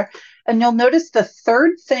here. And you'll notice the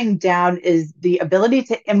third thing down is the ability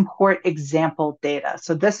to import example data.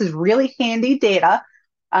 So this is really handy data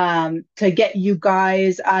to get you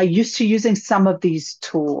guys used to using some of these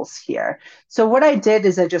tools here. So what I did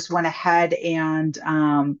is I just went ahead and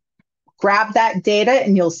grabbed that data,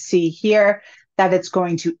 and you'll see here that it's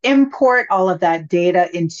going to import all of that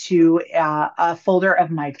data into a folder of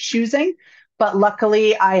my choosing. But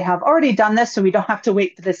luckily, I have already done this, so we don't have to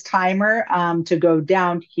wait for this timer to go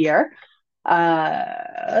down here.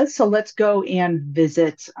 So let's go and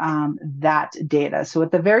visit that data. So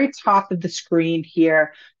at the very top of the screen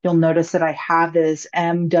here, you'll notice that I have this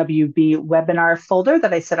MWB webinar folder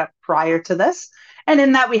that I set up prior to this. And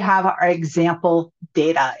in that, we have our example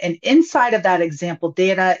data. And inside of that example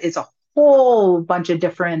data is a whole bunch of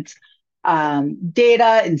different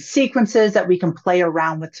data and sequences that we can play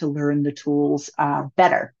around with to learn the tools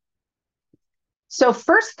better. So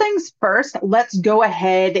first things first, let's go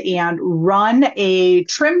ahead and run a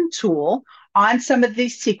trim tool on some of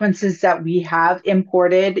these sequences that we have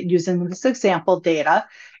imported using this example data.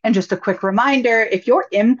 And just a quick reminder, if you're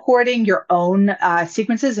importing your own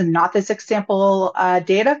sequences and not this example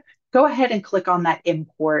data, go ahead and click on that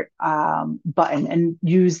import button and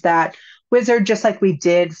use that wizard just like we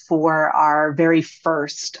did for our very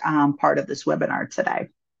first part of this webinar today.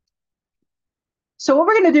 So what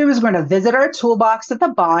we're going to do is we're going to visit our toolbox at the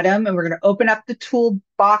bottom, and we're going to open up the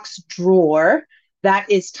toolbox drawer that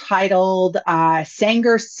is titled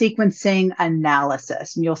Sanger Sequencing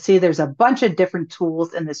Analysis. And you'll see there's a bunch of different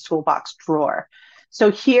tools in this toolbox drawer.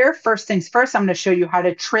 So here, first things first, I'm going to show you how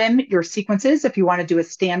to trim your sequences if you want to do a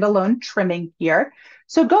standalone trimming here.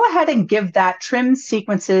 So go ahead and give that trim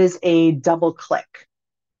sequences a double click.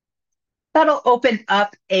 That'll open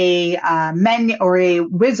up a menu or a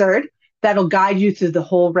wizard that'll guide you through the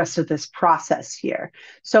whole rest of this process here.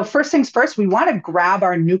 So first things first, we want to grab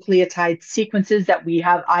our nucleotide sequences that we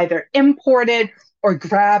have either imported or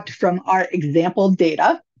grabbed from our example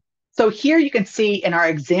data. So here you can see in our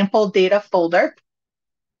example data folder,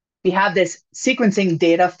 we have this sequencing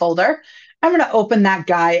data folder. I'm going to open that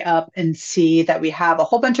guy up and see that we have a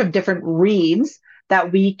whole bunch of different reads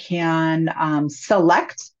that we can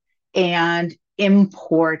select and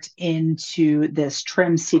import into this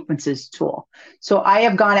trim sequences tool. So I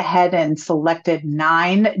have gone ahead and selected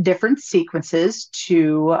 9 different sequences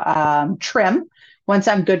to trim. Once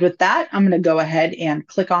I'm good with that, I'm going to go ahead and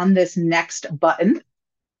click on this next button.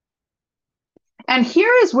 And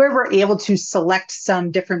here is where we're able to select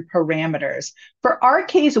some different parameters. For our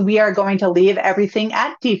case, we are going to leave everything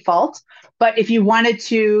at default. But if you wanted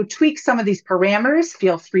to tweak some of these parameters,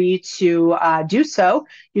 feel free to do so.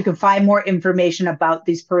 You can find more information about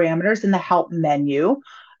these parameters in the help menu.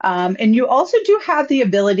 And you also do have the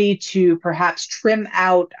ability to perhaps trim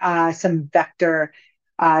out some vector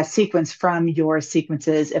sequence from your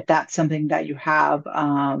sequences if that's something that you have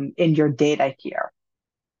in your data here.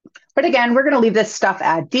 But again, we're going to leave this stuff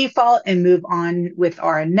at default and move on with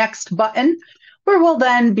our next button, where we'll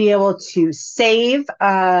then be able to save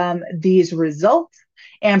these results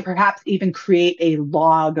and perhaps even create a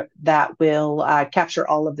log that will capture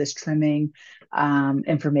all of this trimming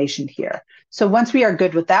information here. So once we are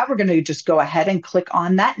good with that, we're going to just go ahead and click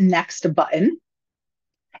on that next button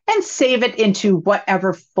and save it into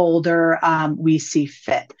whatever folder we see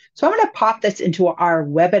fit. So I'm going to pop this into our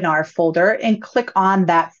webinar folder and click on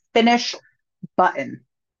that Finish button.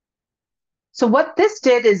 So what this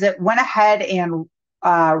did is it went ahead and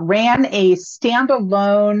ran a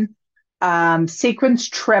standalone sequence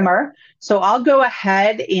trimmer. So I'll go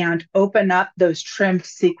ahead and open up those trimmed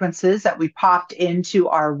sequences that we popped into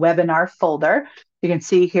our webinar folder. You can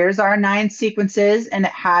see here's our 9 sequences, and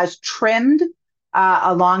it has trimmed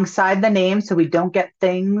alongside the name so we don't get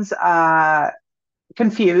things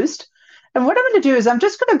confused. And what I'm going to do is I'm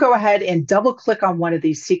just going to go ahead and double click on one of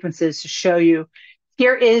these sequences to show you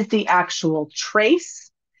here is the actual trace.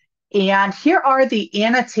 And here are the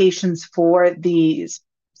annotations for these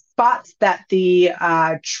spots that the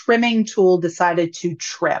trimming tool decided to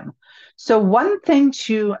trim. So one thing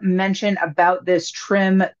to mention about this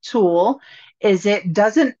trim tool is it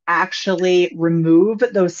doesn't actually remove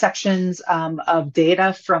those sections of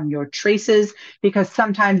data from your traces, because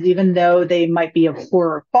sometimes even though they might be of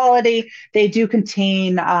poorer quality, they do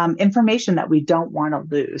contain information that we don't want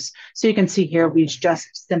to lose. So you can see here, we've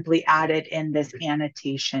just simply added in this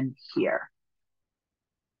annotation here.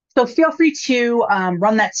 So feel free to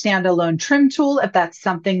run that standalone trim tool if that's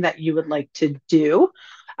something that you would like to do.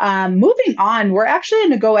 Moving on, we're actually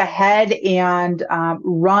going to go ahead and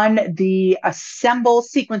run the Assemble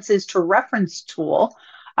Sequences to Reference tool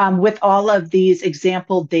with all of these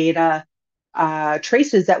example data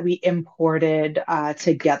traces that we imported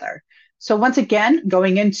together. So once again,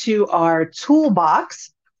 going into our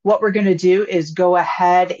toolbox, what we're going to do is go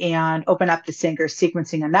ahead and open up the Sanger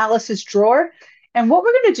Sequencing Analysis drawer. And what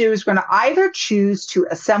we're going to do is we're going to either choose to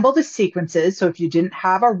assemble the sequences. So if you didn't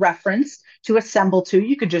have a reference to assemble to,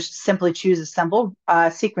 you could just simply choose assemble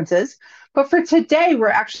sequences. But for today, we're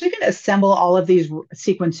actually going to assemble all of these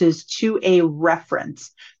sequences to a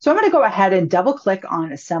reference. So I'm going to go ahead and double click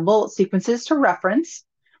on Assemble Sequences to Reference,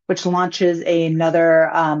 which launches another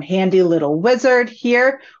handy little wizard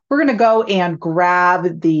here. We're going to go and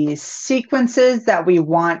grab the sequences that we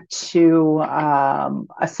want to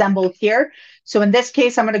assemble here. So in this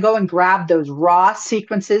case, I'm going to go and grab those raw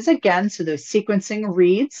sequences again. So those sequencing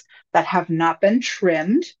reads that have not been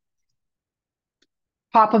trimmed.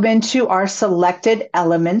 Pop them into our selected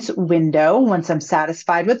elements window. Once I'm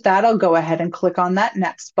satisfied with that, I'll go ahead and click on that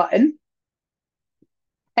next button.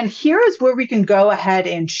 And here is where we can go ahead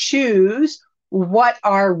and choose what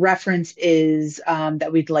our reference is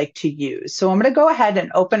that we'd like to use. So I'm going to go ahead and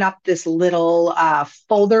open up this little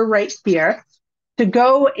folder right here to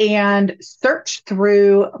go and search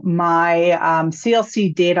through my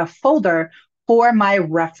CLC data folder for my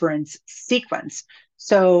reference sequence.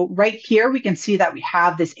 So right here, we can see that we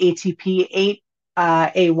have this ATP8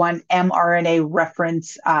 A1 mRNA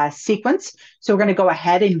reference sequence. So we're going to go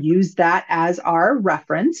ahead and use that as our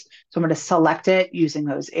reference. So I'm going to select it using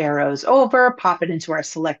those arrows over, pop it into our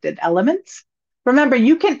selected elements. Remember,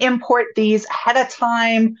 you can import these ahead of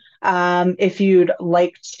time if you'd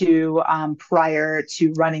like to prior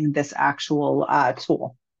to running this actual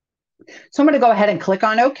tool. So I'm going to go ahead and click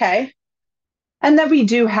on OK. And then we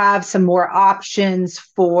do have some more options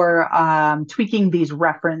for tweaking these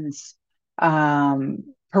reference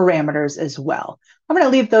parameters as well. I'm going to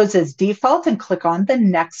leave those as default and click on the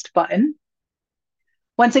next button.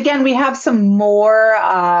 Once again, we have some more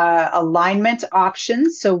alignment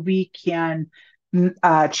options, so we can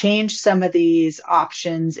change some of these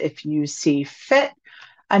options if you see fit.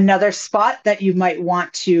 Another spot that you might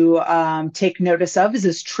want to take notice of is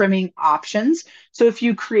this trimming options. So if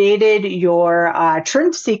you created your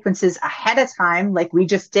trim sequences ahead of time, like we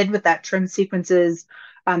just did with that trim sequences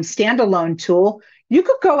standalone tool, you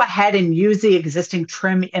could go ahead and use the existing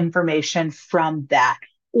trim information from that,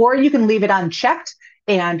 or you can leave it unchecked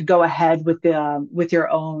and go ahead with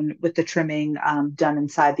the trimming done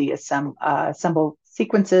inside the assemble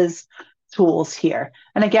sequences tools here.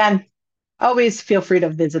 And again, always feel free to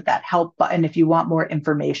visit that help button if you want more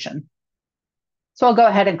information. So I'll go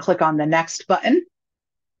ahead and click on the next button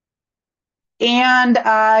and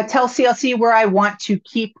tell CLC where I want to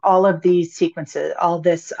keep all of these sequences, all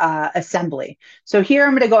this assembly. So here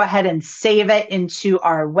I'm going to go ahead and save it into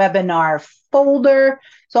our webinar folder.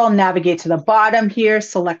 So I'll navigate to the bottom here,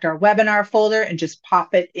 select our webinar folder and just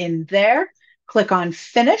pop it in there. Click on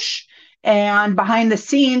finish. And behind the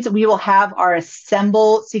scenes, we will have our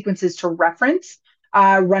assemble sequences to reference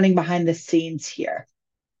running behind the scenes here.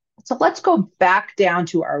 So let's go back down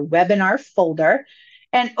to our webinar folder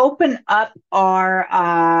and open up our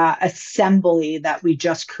assembly that we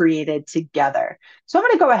just created together. So I'm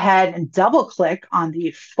going to go ahead and double click on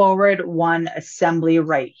the forward one assembly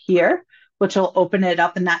right here, which will open it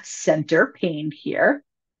up in that center pane here.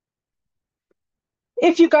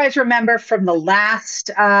 If you guys remember from the last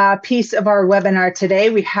piece of our webinar today,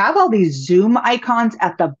 we have all these zoom icons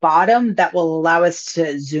at the bottom that will allow us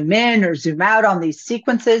to zoom in or zoom out on these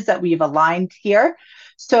sequences that we've aligned here.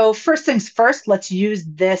 So first things first, let's use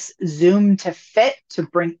this zoom to fit to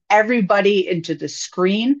bring everybody into the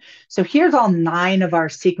screen. So here's all 9 of our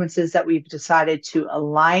sequences that we've decided to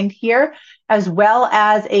align here, as well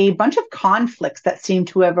as a bunch of conflicts that seem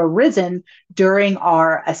to have arisen during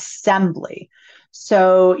our assembly.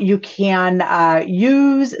 So you can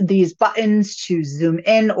use these buttons to zoom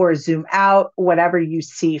in or zoom out, whatever you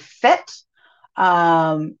see fit. So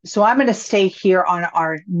I'm going to stay here on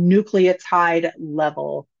our nucleotide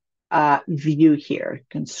level view here. You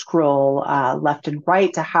can scroll left and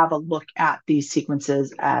right to have a look at these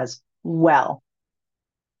sequences as well.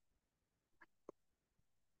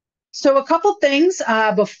 So a couple things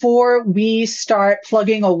before we start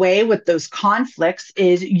plugging away with those conflicts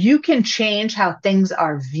is you can change how things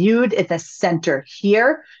are viewed at the center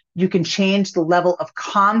here. You can change the level of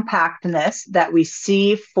compactness that we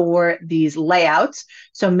see for these layouts.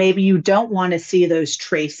 So maybe you don't want to see those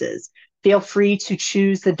traces. Feel free to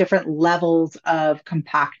choose the different levels of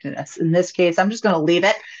compactness. In this case, I'm just going to leave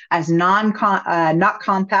it as not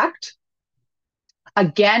compact.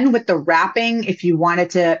 Again, with the wrapping, if you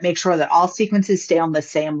wanted to make sure that all sequences stay on the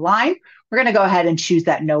same line, we're going to go ahead and choose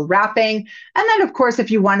that no wrapping. And then, of course, if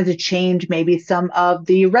you wanted to change maybe some of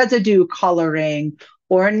the residue coloring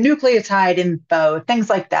or nucleotide info, things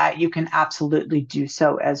like that, you can absolutely do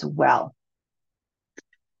so as well.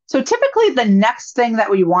 So typically the next thing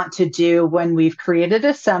that we want to do when we've created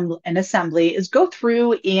an assembly is go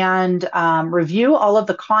through and review all of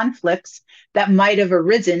the conflicts that might have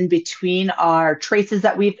arisen between our traces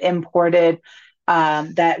that we've imported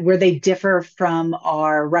where they differ from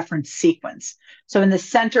our reference sequence. So in the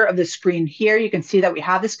center of the screen here, you can see that we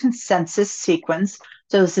have this consensus sequence.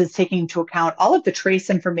 So this is taking into account all of the trace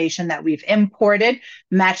information that we've imported,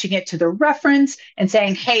 matching it to the reference and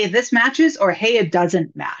saying, hey, this matches or hey, it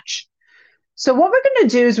doesn't match. So what we're going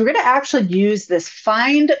to do is we're going to actually use this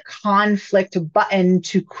find conflict button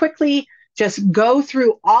to quickly just go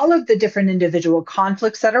through all of the different individual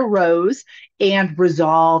conflicts that arose and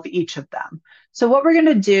resolve each of them. So what we're going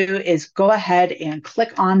to do is go ahead and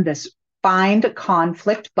click on this find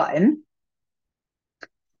conflict button.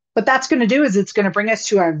 What that's going to do is it's going to bring us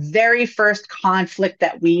to our very first conflict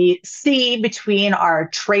that we see between our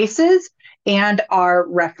traces and our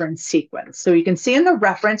reference sequence. So you can see in the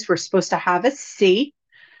reference, we're supposed to have a C.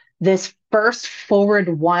 This first forward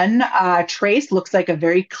one trace looks like a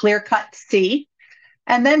very clear-cut C.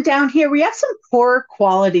 And then down here, we have some poor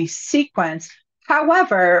quality sequence.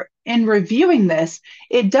 However, in reviewing this,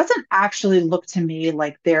 it doesn't actually look to me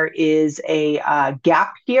like there is a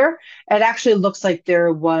gap here. It actually looks like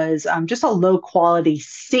there was just a low quality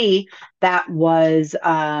C that was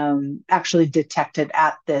actually detected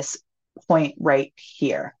at this point right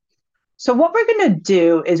here. So what we're going to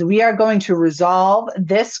do is we are going to resolve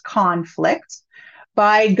this conflict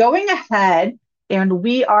by going ahead and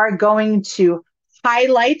we are going to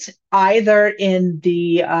highlight either in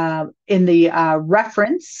the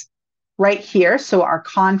reference right here. So our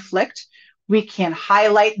conflict, we can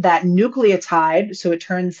highlight that nucleotide. So it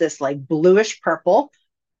turns this like bluish purple,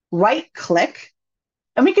 right click,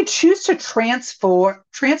 and we could choose to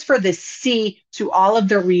transfer this C to all of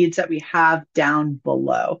the reads that we have down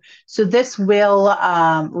below. So this will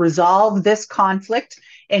resolve this conflict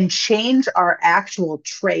and change our actual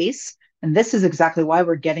trace. And this is exactly why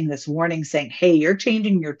we're getting this warning saying, hey, you're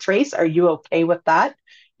changing your trace. Are you okay with that?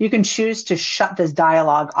 You can choose to shut this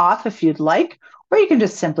dialog off if you'd like, or you can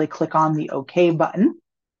just simply click on the OK button.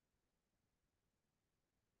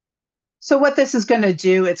 So what this is going to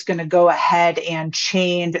do, it's going to go ahead and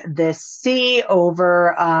change this C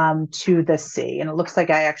over to the C. And it looks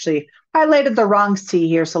like I actually highlighted the wrong C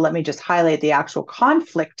here. So let me just highlight the actual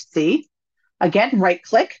conflict C. Again, right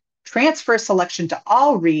click, transfer selection to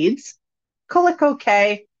all reads, click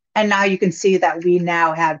OK. And now you can see that we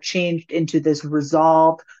now have changed into this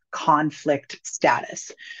resolved conflict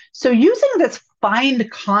status. So using this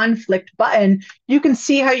find conflict button, you can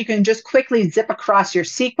see how you can just quickly zip across your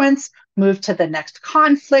sequence, move to the next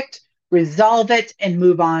conflict, resolve it, and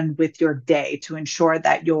move on with your day to ensure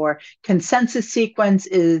that your consensus sequence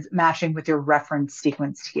is matching with your reference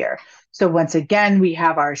sequence here. So once again, we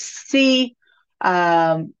have our C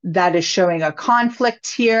that is showing a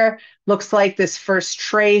conflict here. Looks like this first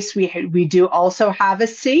trace, we do also have a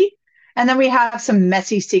C. And then we have some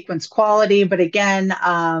messy sequence quality, but again,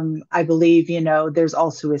 I believe, there's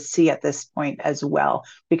also a C at this point as well.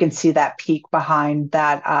 We can see that peak behind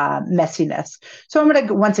that messiness. So I'm going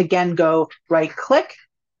to once again go right click,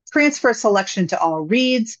 transfer selection to all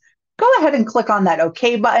reads, go ahead and click on that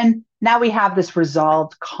OK button. Now we have this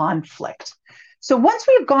resolved conflict. So once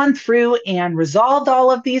we've gone through and resolved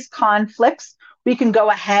all of these conflicts, we can go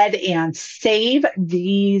ahead and save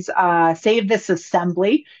this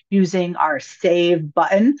assembly using our save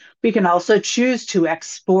button. We can also choose to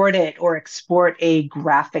export it or export a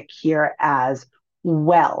graphic here as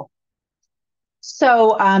well.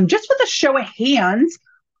 So just with a show of hands,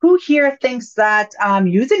 who here thinks that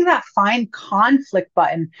using that find conflict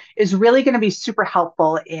button is really going to be super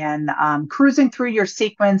helpful in cruising through your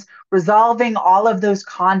sequence, resolving all of those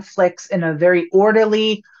conflicts in a very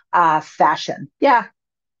orderly fashion? Yeah,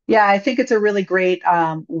 I think it's a really great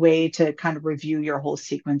way to kind of review your whole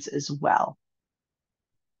sequence as well.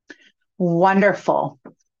 Wonderful.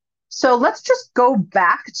 So let's just go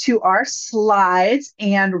back to our slides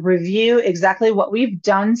and review exactly what we've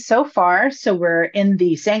done so far. So we're in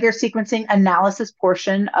the Sanger sequencing analysis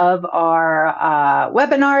portion of our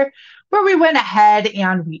webinar, where we went ahead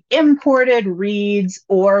and we imported reads,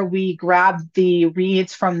 or we grabbed the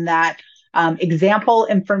reads from that example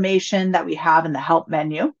information that we have in the help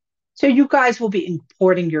menu. So you guys will be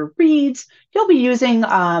importing your reads. You'll be using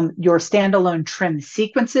your standalone trim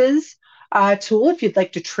sequences tool. If you'd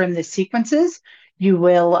like to trim the sequences, you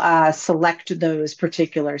will select those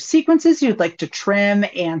particular sequences you'd like to trim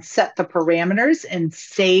and set the parameters and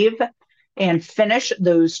save and finish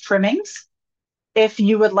those trimmings. If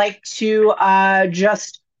you would like to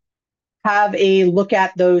just have a look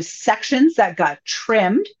at those sections that got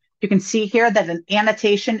trimmed, you can see here that an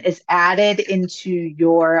annotation is added into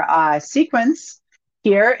your sequence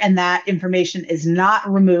here, and that information is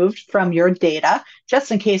not removed from your data,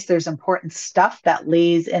 just in case there's important stuff that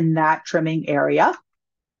lays in that trimming area.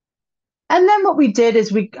 And then what we did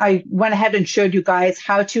is I went ahead and showed you guys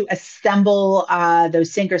how to assemble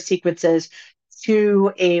those Sanger sequences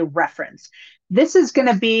to a reference. This is going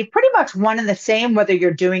to be pretty much one and the same, whether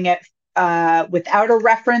you're doing it without a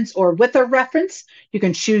reference or with a reference. You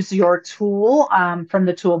can choose your tool from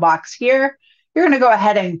the toolbox here. You're going to go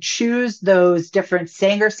ahead and choose those different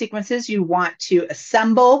Sanger sequences you want to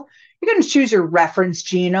assemble. You're going to choose your reference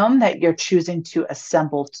genome that you're choosing to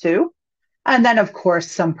assemble to. And then, of course,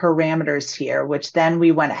 some parameters here, which then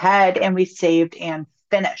we went ahead and we saved and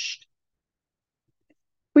finished.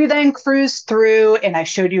 We then cruised through and I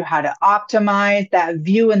showed you how to optimize that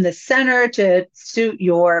view in the center to suit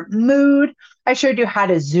your mood. I showed you how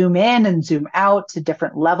to zoom in and zoom out to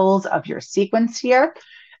different levels of your sequence here.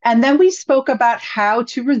 And then we spoke about how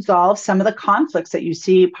to resolve some of the conflicts that you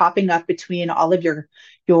see popping up between all of your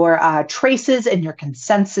traces and your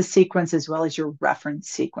consensus sequence as well as your reference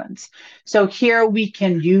sequence. So here we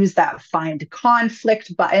can use that find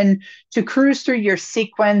conflict button to cruise through your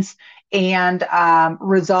sequence and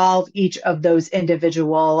resolve each of those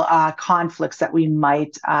individual conflicts that we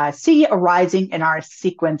might see arising in our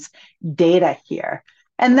sequence data here.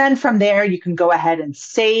 And then from there, you can go ahead and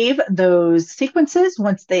save those sequences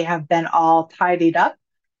once they have been all tidied up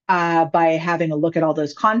by having a look at all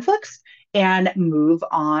those conflicts and move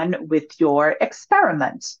on with your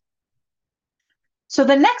experiment. So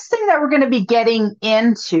the next thing that we're going to be getting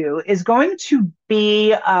into is going to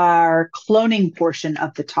be our cloning portion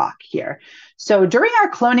of the talk here. So during our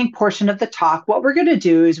cloning portion of the talk, what we're going to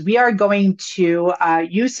do is we are going to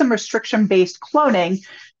use some restriction-based cloning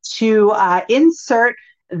to insert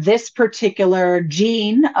this particular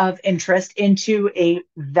gene of interest into a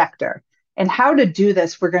vector. And how to do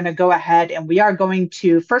this, we're going to go ahead and we are going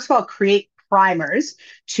to, first of all, create primers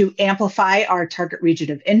to amplify our target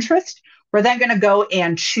region of interest. We're then going to go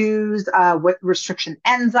and choose what restriction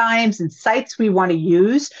enzymes and sites we want to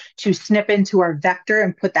use to snip into our vector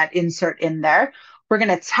and put that insert in there. We're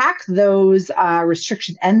going to tack those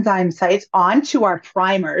restriction enzyme sites onto our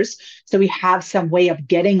primers so we have some way of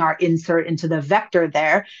getting our insert into the vector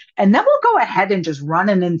there. And then we'll go ahead and just run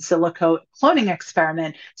an in silico cloning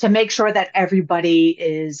experiment to make sure that everybody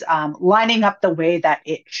is lining up the way that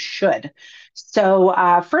it should. So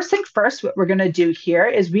first thing first, what we're going to do here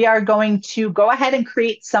is we are going to go ahead and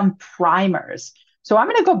create some primers. So I'm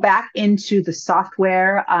going to go back into the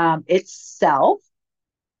software itself.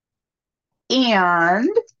 And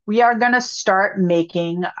we are going to start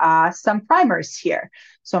making some primers here.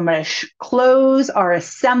 So I'm going to close our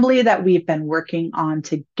assembly that we've been working on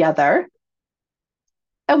together.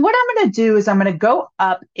 And what I'm going to do is I'm going to go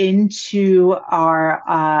up into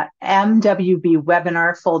our MWB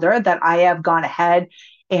webinar folder that I have gone ahead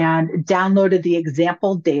and downloaded the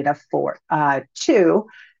example data for to.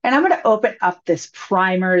 And I'm going to open up this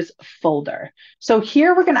primers folder. So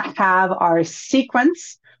here we're going to have our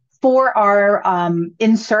sequence for our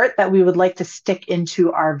insert that we would like to stick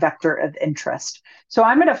into our vector of interest. So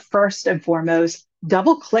I'm going to first and foremost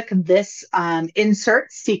double click this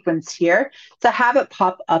insert sequence here to have it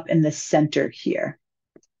pop up in the center here.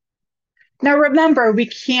 Now remember, we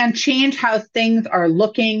can change how things are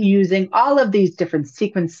looking using all of these different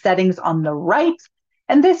sequence settings on the right.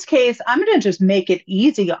 In this case, I'm going to just make it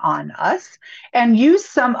easy on us and use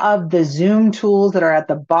some of the zoom tools that are at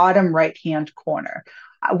the bottom right-hand corner.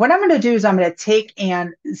 What I'm going to do is I'm going to take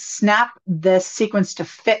and snap this sequence to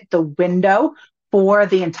fit the window for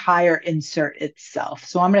the entire insert itself.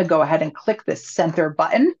 So I'm going to go ahead and click this center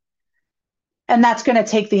button. And that's going to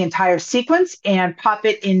take the entire sequence and pop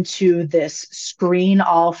it into this screen,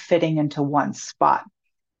 all fitting into one spot.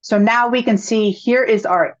 So now we can see here is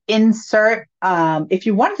our insert. If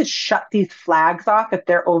you wanted to shut these flags off, if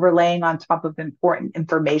they're overlaying on top of important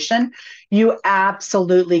information, you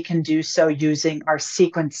absolutely can do so using our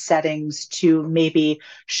sequence settings to maybe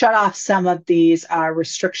shut off some of these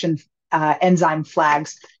restriction enzyme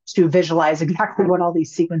flags to visualize exactly what all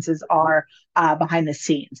these sequences are behind the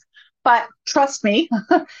scenes. But trust me,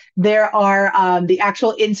 there are the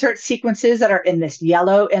actual insert sequences that are in this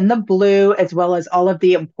yellow and the blue, as well as all of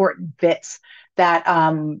the important bits that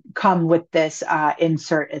come with this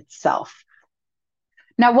insert itself.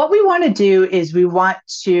 Now, what we want to do is we want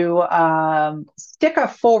to stick a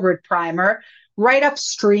forward primer right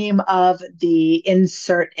upstream of the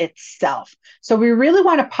insert itself. So we really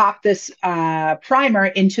want to pop this primer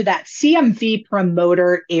into that CMV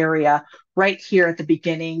promoter area right here at the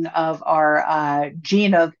beginning of our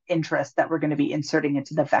gene of interest that we're going to be inserting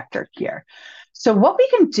into the vector here. So what we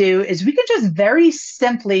can do is we can just very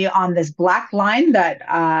simply on this black line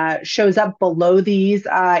that shows up below these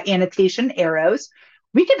annotation arrows,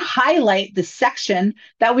 we can highlight the section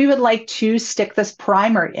that we would like to stick this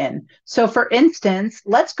primer in. So for instance,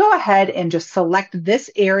 let's go ahead and just select this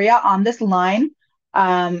area on this line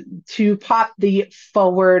to pop the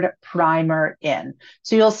forward primer in.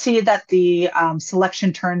 So you'll see that the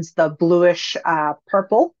selection turns the bluish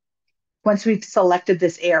purple. Once we've selected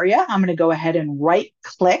this area, I'm going to go ahead and right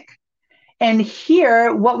click. And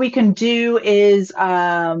here, what we can do is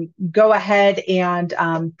go ahead and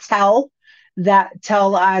tell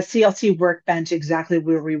CLC Workbench exactly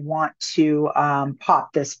where we want to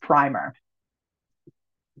pop this primer.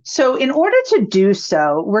 So in order to do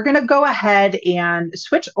so, we're going to go ahead and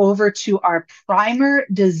switch over to our primer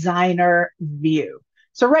designer view.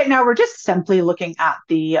 So right now we're just simply looking at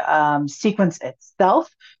the sequence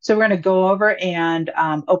itself. So we're going to go over and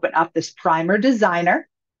open up this primer designer,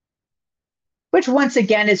 which once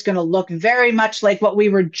again is going to look very much like what we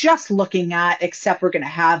were just looking at, except we're going to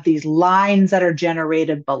have these lines that are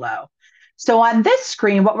generated below. So on this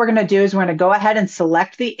screen, what we're going to do is we're going to go ahead and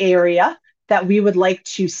select the area that we would like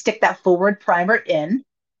to stick that forward primer in.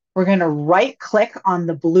 We're going to right click on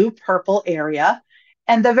the blue purple area.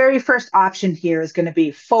 And the very first option here is going to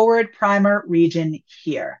be forward primer region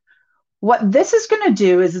here. What this is going to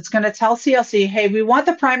do is it's going to tell CLC, hey, we want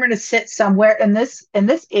the primer to sit somewhere in this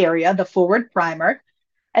area, the forward primer.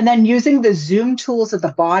 And then using the zoom tools at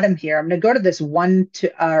the bottom here, I'm going to go to this I'm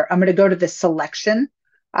going to go to the selection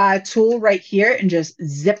tool right here and just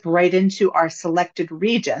zip right into our selected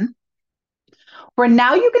region, where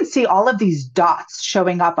now you can see all of these dots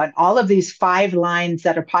showing up on all of these 5 lines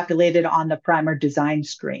that are populated on the primer design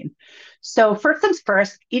screen. So first things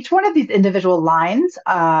first, each one of these individual lines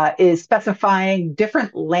is specifying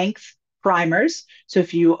different length primers. So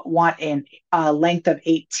if you want a length of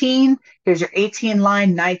 18, here's your 18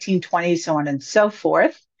 line, 19, 20, so on and so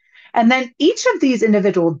forth. And then each of these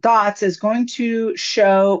individual dots is going to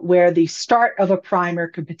show where the start of a primer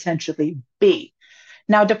could potentially be.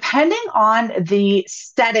 Now, depending on the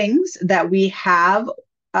settings that we have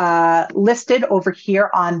listed over here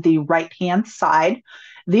on the right-hand side,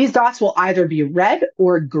 these dots will either be red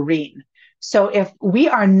or green. So if we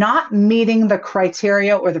are not meeting the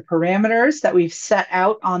criteria or the parameters that we've set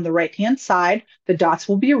out on the right-hand side, the dots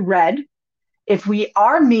will be red. If we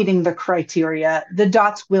are meeting the criteria, the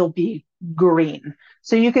dots will be green.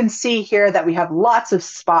 So you can see here that we have lots of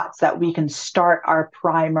spots that we can start our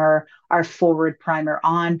primer, our forward primer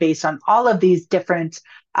on based on all of these different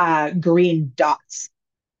green dots.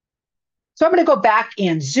 So I'm going to go back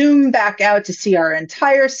and zoom back out to see our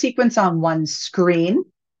entire sequence on one screen.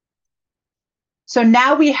 So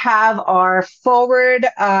now we have our forward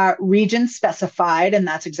region specified, and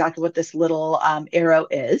that's exactly what this little arrow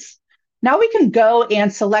is. Now we can go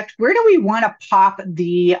and select where do we want to pop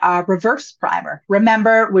the reverse primer.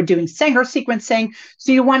 Remember, we're doing Sanger sequencing,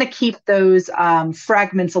 so you want to keep those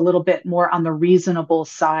fragments a little bit more on the reasonable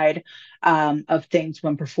side of things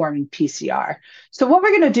when performing PCR. So what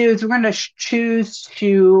we're going to do is we're going to choose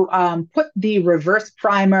to put the reverse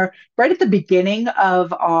primer right at the beginning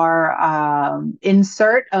of our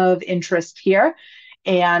insert of interest here,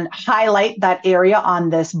 and highlight that area on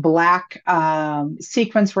this black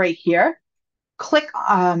sequence right here.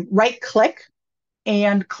 Right click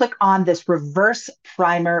and click on this reverse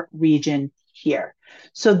primer region here.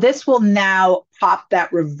 So this will now pop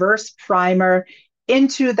that reverse primer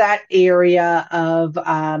into that area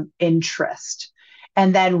of interest.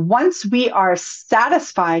 And then once we are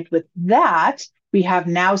satisfied with that, we have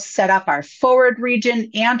now set up our forward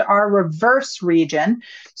region and our reverse region.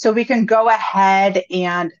 So we can go ahead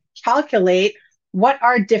and calculate what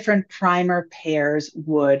our different primer pairs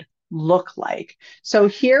would look like. So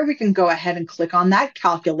here we can go ahead and click on that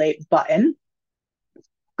calculate button.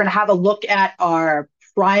 We're going to have a look at our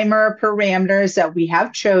primer parameters that we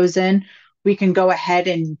have chosen. We can go ahead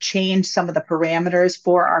and change some of the parameters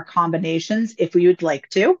for our combinations if we would like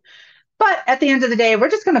to. But at the end of the day,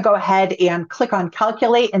 we're just going to go ahead and click on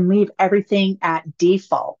calculate and leave everything at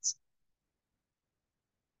default.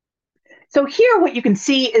 So here what you can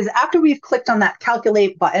see is after we've clicked on that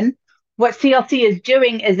calculate button, what CLC is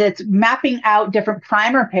doing is it's mapping out different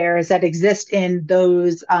primer pairs that exist in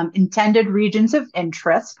those intended regions of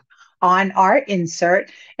interest on our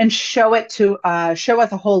insert, and show us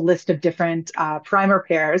a whole list of different primer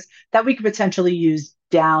pairs that we could potentially use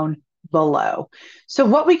down below. So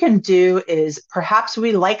what we can do is perhaps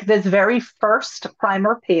we like this very first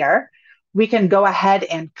primer pair. We can go ahead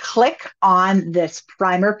and click on this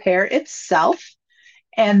primer pair itself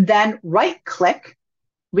and then right click.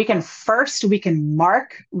 We can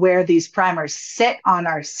mark where these primers sit on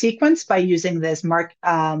our sequence by using this mark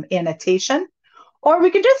annotation. Or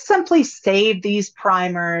we could just simply save these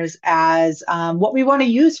primers as what we want to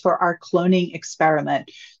use for our cloning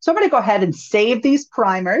experiment. So I'm going to go ahead and save these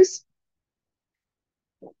primers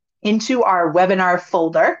into our webinar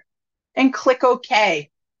folder and click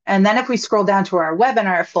OK. And then if we scroll down to our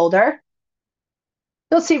webinar folder,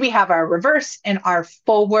 you'll see we have our reverse and our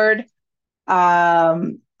forward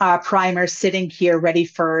primer sitting here ready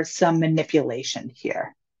for some manipulation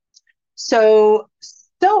here. So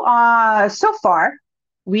far,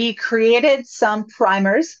 we created some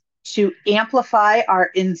primers to amplify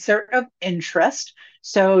our insert of interest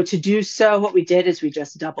So to do so, what we did is we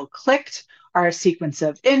just double clicked our sequence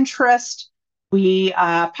of interest. We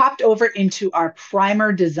popped over into our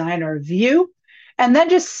primer designer view and then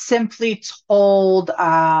just simply told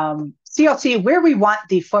CLC where we want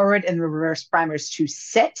the forward and reverse primers to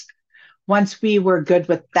sit. Once we were good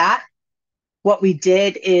with that, what we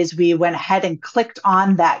did is we went ahead and clicked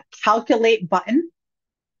on that calculate button.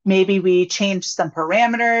 Maybe we changed some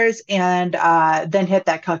parameters and then hit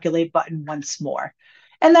that calculate button once more.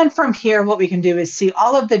 And then from here, what we can do is see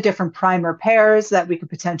all of the different primer pairs that we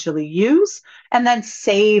could potentially use, and then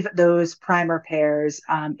save those primer pairs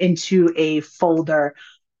into a folder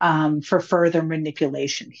for further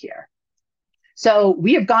manipulation here. So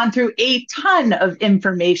we have gone through a ton of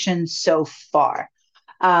information so far.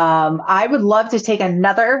 I would love to take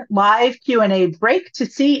another live Q&A break to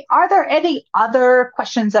see, are there any other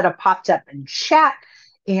questions that have popped up in chat,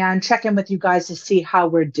 and check in with you guys to see how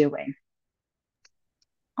we're doing.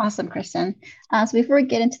 Awesome, Kristen. So before we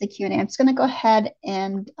get into the Q&A, I'm just going to go ahead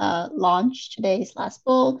and launch today's last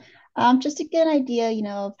poll, just to get an idea,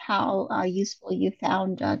 of how useful you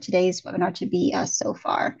found today's webinar to be so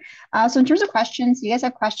far. So in terms of questions, if you guys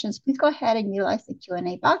have questions, please go ahead and utilize the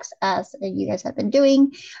Q&A box as you guys have been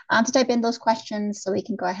doing to type in those questions so we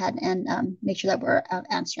can go ahead and make sure that we're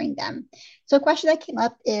answering them. So a question that came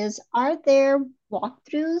up is, are there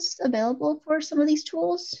walkthroughs available for some of these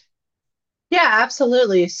tools? Yeah,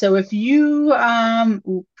 absolutely. So if you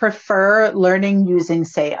prefer learning using,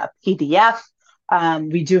 say, a PDF,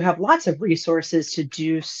 we do have lots of resources to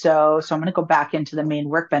do so. So I'm going to go back into the main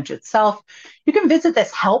workbench itself. You can visit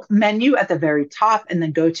this help menu at the very top and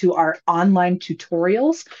then go to our online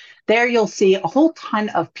tutorials. There you'll see a whole ton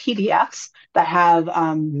of PDFs that have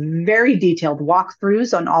very detailed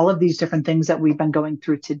walkthroughs on all of these different things that we've been going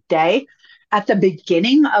through today. At the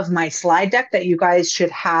beginning of my slide deck that you guys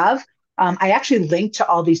should have, I actually linked to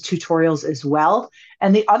all these tutorials as well.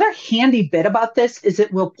 And the other handy bit about this is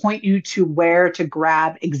it will point you to where to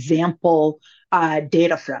grab example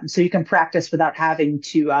data from. So you can practice without having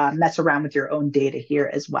to mess around with your own data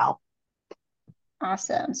here as well.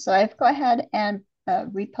 Awesome. So I've go ahead and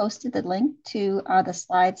reposted the link to the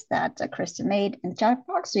slides that Kristen made in the chat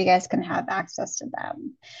box so you guys can have access to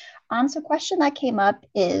them. So a question that came up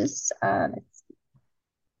is,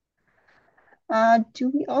 do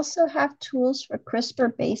we also have tools for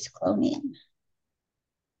CRISPR-based cloning?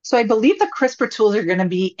 So I believe the CRISPR tools are going to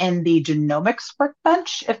be in the genomics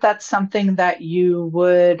workbench, if that's something that you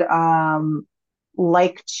would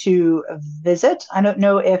like to visit. I don't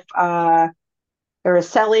know if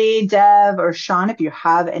Araceli, Dev, or Sean, if you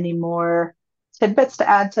have any more tidbits to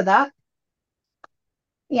add to that.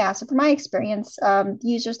 Yeah, so from my experience,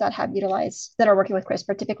 users that are working with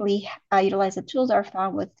CRISPR typically utilize the tools that are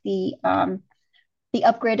found with the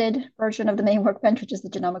upgraded version of the main workbench, which is the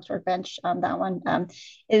genomics workbench. That one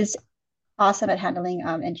is awesome at handling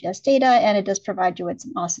NGS data, and it does provide you with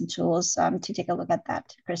some awesome tools to take a look at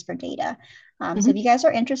that CRISPR data. So if you guys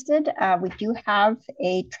are interested, we do have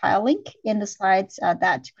a trial link in the slides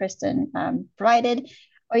that Kristen provided,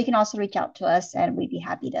 or you can also reach out to us and we'd be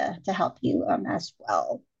happy to help you as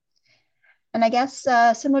well. And I guess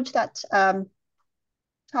similar to that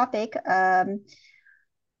topic,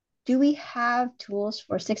 do we have tools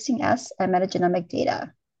for 16S and metagenomic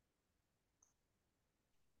data?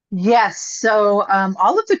 Yes. So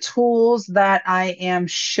all of the tools that I am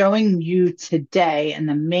showing you today in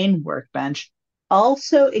the main workbench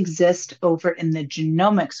also exist over in the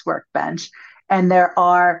genomics workbench. And there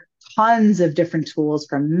are tons of different tools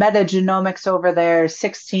from metagenomics over there,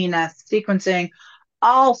 16S sequencing,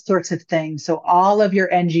 all sorts of things. So all of your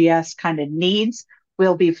NGS kind of needs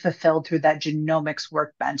will be fulfilled through that genomics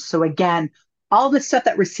workbench. So again, all the stuff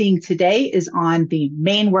that we're seeing today is on the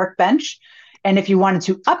main workbench. And if you wanted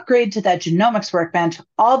to upgrade to that genomics workbench,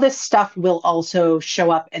 all this stuff will also show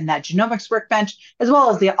up in that genomics workbench, as well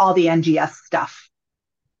as all the NGS stuff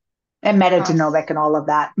and metagenomic and all of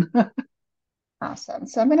that. Awesome.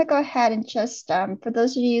 So I'm going to go ahead and just, for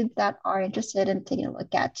those of you that are interested in taking a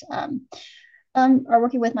look at are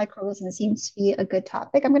working with microbials, and it seems to be a good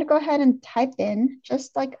topic, I'm going to go ahead and type in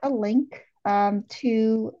just like a link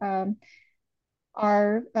to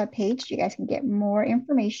our page. You guys can get more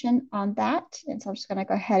information on that. And so I'm just going to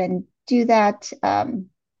go ahead and do that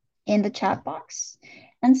in the chat box.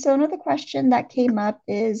 And so another question that came up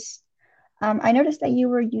is, I noticed that you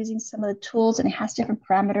were using some of the tools and it has different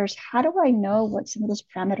parameters. How do I know what some of those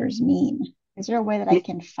parameters mean? Is there a way that I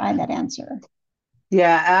can find that answer?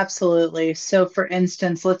 Yeah, absolutely. So for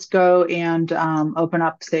instance, let's go and open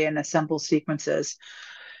up, say, an assemble sequences.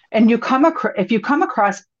 And if you come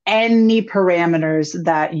across any parameters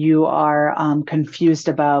that you are confused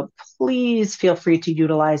about, please feel free to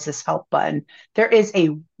utilize this help button. There is a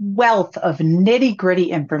wealth of nitty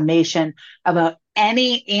gritty information about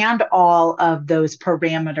any and all of those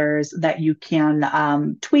parameters that you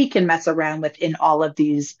can tweak and mess around with in all of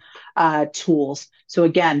these tools. So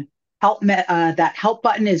again, that help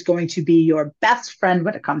button is going to be your best friend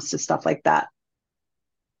when it comes to stuff like that.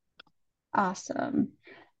 Awesome.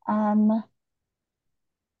 Um,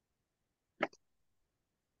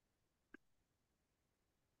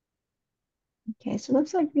 okay, so it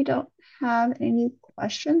looks like we don't have any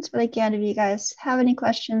questions, but again, if you guys have any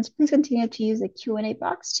questions, please continue to use the Q&A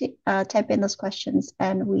box to type in those questions,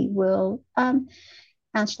 and we will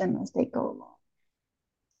answer them as they go along.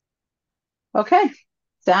 Okay,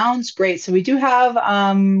 sounds great. So we do have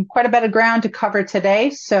quite a bit of ground to cover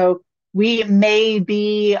today. So we may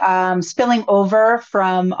be spilling over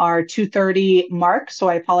from our 2:30 mark. So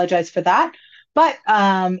I apologize for that. But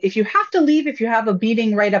if you have to leave, if you have a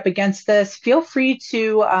meeting right up against this, feel free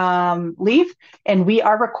to leave. And we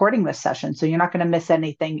are recording this session. So you're not going to miss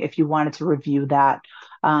anything if you wanted to review that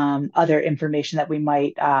other information that we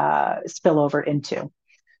might spill over into.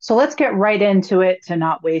 So let's get right into it to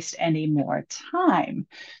not waste any more time.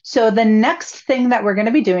 So the next thing that we're going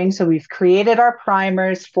to be doing, so we've created our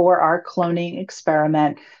primers for our cloning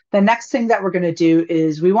experiment. The next thing that we're going to do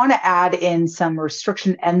is we want to add in some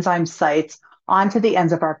restriction enzyme sites onto the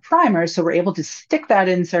ends of our primers so we're able to stick that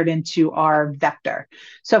insert into our vector.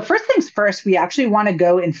 So first things first, we actually want to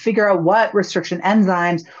go and figure out what restriction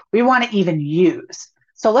enzymes we want to even use.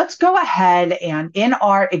 So let's go ahead and in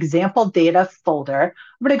our example data folder,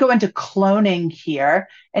 I'm going to go into cloning here.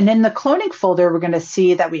 And in the cloning folder, we're going to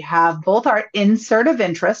see that we have both our insert of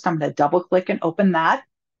interest. I'm going to double click and open that.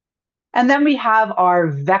 And then we have our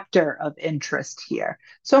vector of interest here.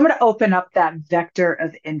 So I'm going to open up that vector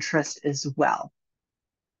of interest as well.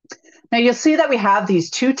 Now you'll see that we have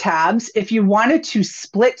these two tabs. If you wanted to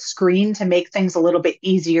split screen to make things a little bit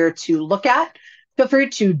easier to look at, feel free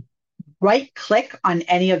to right click on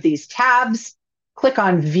any of these tabs, click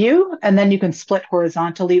on view, and then you can split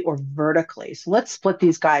horizontally or vertically. So let's split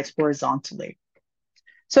these guys horizontally.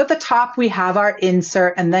 So at the top, we have our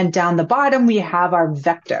insert, and then down the bottom, we have our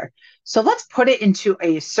vector. So let's put it into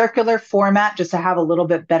a circular format just to have a little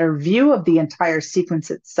bit better view of the entire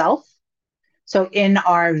sequence itself. So in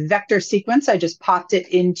our vector sequence, I just popped it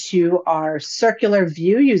into our circular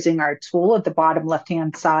view using our tool at the bottom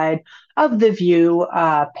left-hand side of the view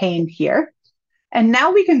pane here. And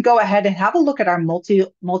now we can go ahead and have a look at our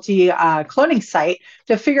multi-cloning site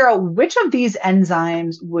to figure out which of these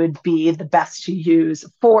enzymes would be the best to use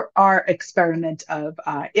for our experiment of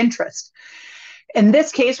interest. In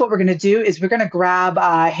this case, what we're going to do is we're going to grab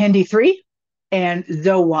Handy 3 and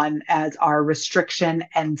ZO1 as our restriction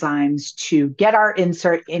enzymes to get our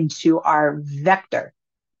insert into our vector.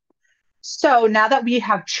 So now that we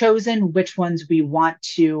have chosen which ones we want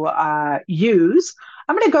to use,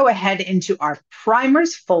 I'm going to go ahead into our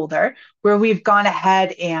primers folder where we've gone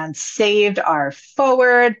ahead and saved our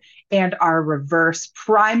forward and our reverse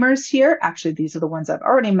primers here. Actually, these are the ones I've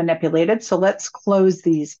already manipulated. So let's close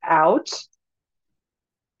these out.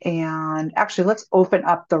 And actually, let's open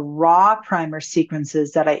up the raw primer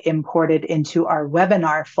sequences that I imported into our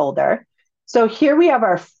webinar folder. So here we have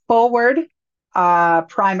our forward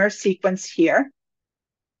primer sequence here.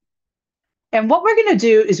 And what we're going to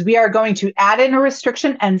do is we are going to add in a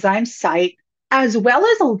restriction enzyme site as well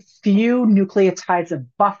as a few nucleotides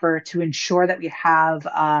of buffer to ensure that we have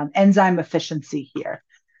enzyme efficiency here.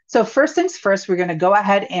 So first things first, we're going to go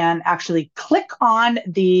ahead and actually click on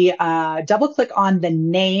the, double click on the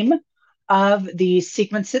name of the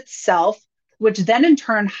sequence itself, which then in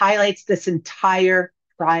turn highlights this entire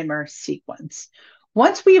primer sequence.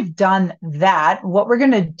 Once we've done that, what we're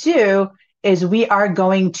going to do is we are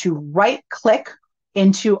going to right click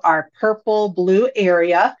into our purple blue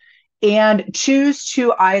area and choose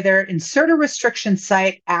to either insert a restriction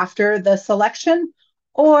site after the selection,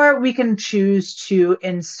 or we can choose to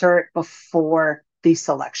insert before the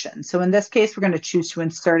selection. So in this case, we're going to choose to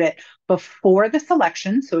insert it before the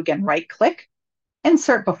selection. So again, right click,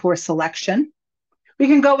 insert before selection. We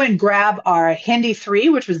can go and grab our Handy 3,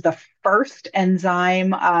 which was the first enzyme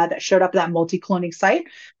that showed up at that multi-cloning site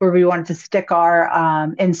where we wanted to stick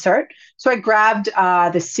our insert. So I grabbed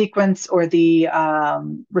the sequence or the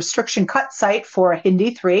restriction cut site for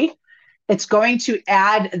Handy 3. It's going to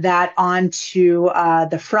add that onto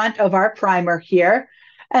the front of our primer here.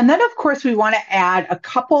 And then, of course, we want to add a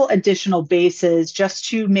couple additional bases just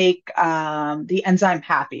to make the enzyme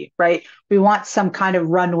happy, right? We want some kind of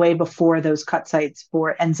runway before those cut sites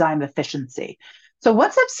for enzyme efficiency. So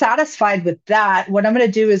once I'm satisfied with that, what I'm going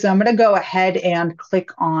to do is I'm going to go ahead and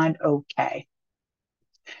click on OK.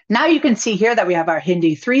 Now you can see here that we have our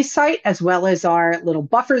Hindi 3 site as well as our little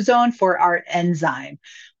buffer zone for our enzyme.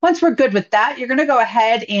 Once we're good with that, you're going to go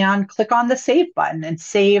ahead and click on the save button and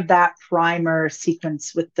save that primer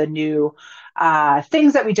sequence with the new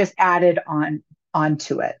things that we just added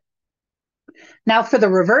onto it. Now for the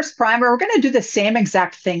reverse primer, we're going to do the same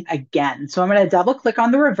exact thing again. So I'm going to double click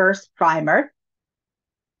on the reverse primer.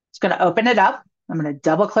 It's going to open it up. I'm going to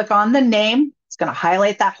double click on the name. It's going to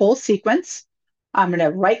highlight that whole sequence. I'm going to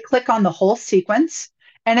right click on the whole sequence.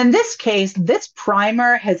 And in this case, this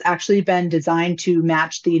primer has actually been designed to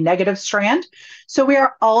match the negative strand. So we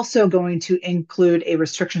are also going to include a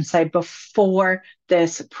restriction site before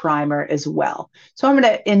this primer as well. So I'm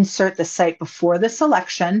going to insert the site before the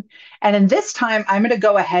selection. And in this time, I'm going to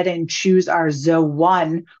go ahead and choose our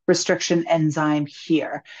ZO1 restriction enzyme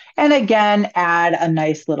here. And again, add a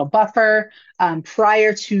nice little buffer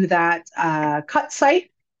prior to that cut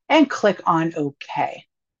site and click on OK.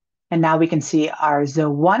 And now we can see our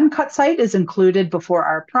ZO1 cut site is included before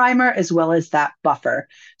our primer as well as that buffer.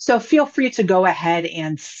 So feel free to go ahead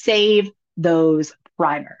and save those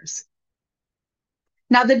primers.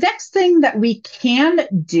 Now, the next thing that we can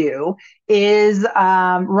do is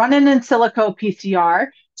run an in silico PCR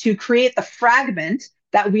to create the fragment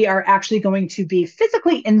that we are actually going to be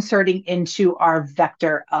physically inserting into our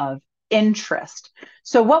vector of interest.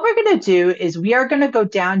 So what we're going to do is we are going to go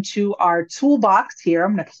down to our toolbox here.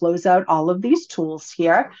 I'm going to close out all of these tools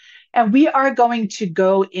here, and we are going to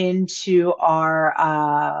go into our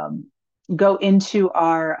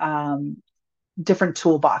different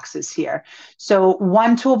toolboxes here. So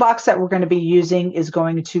one toolbox that we're going to be using is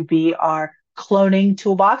going to be our cloning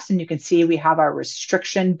toolbox. And you can see we have our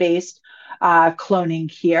restriction-based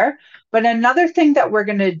cloning here. But another thing that we're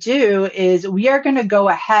going to do is we are going to go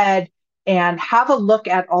ahead and have a look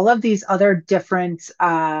at all of these other different,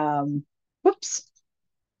 all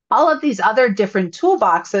of these other different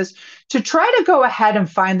toolboxes to try to go ahead and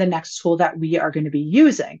find the next tool that we are going to be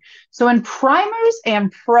using. So in primers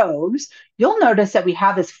and probes, you'll notice that we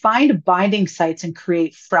have this find binding sites and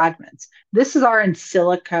create fragments. This is our in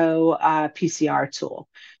silico PCR tool.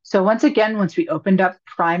 So once again, once we opened up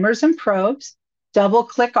primers and probes, double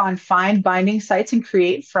click on find binding sites and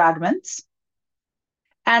create fragments.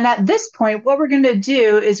 And at this point, what we're going to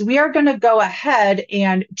do is we are going to go ahead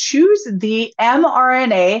and choose the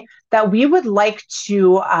mRNA that we would like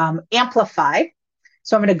to amplify.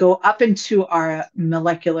 So I'm going to go up into our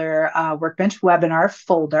molecular workbench webinar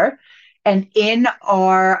folder, and in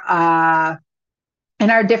our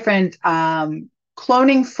different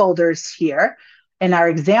cloning folders here, in our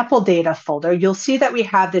example data folder, you'll see that we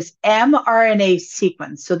have this mRNA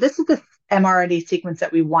sequence. So this is the mRNA sequence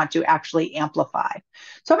that we want to actually amplify.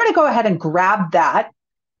 So I'm going to go ahead and grab that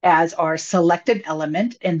as our selected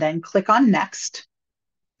element and then click on next.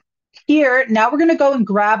 Here, now we're going to go and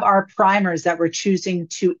grab our primers that we're choosing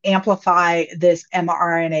to amplify this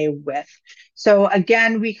mRNA with. So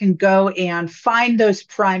again, we can go and find those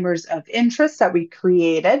primers of interest that we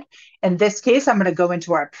created. In this case, I'm going to go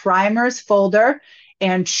into our primers folder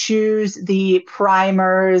and choose the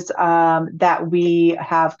primers that we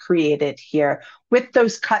have created here with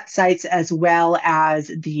those cut sites as well as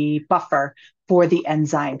the buffer for the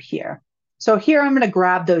enzyme here. So here I'm going to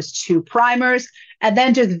grab those two primers and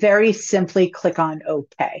then just very simply click on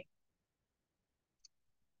OK.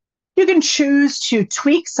 You can choose to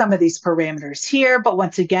tweak some of these parameters here, but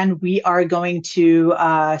once again, we are going to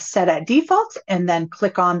set at default and then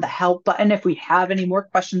click on the help button if we have any more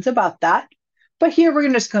questions about that. But here we're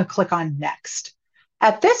just going to click on next.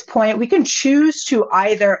 At this point, we can choose to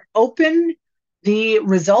either open the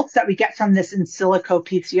results that we get from this in silico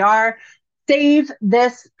PCR, save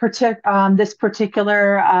this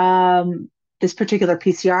particular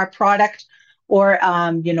PCR product, or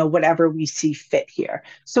whatever we see fit here.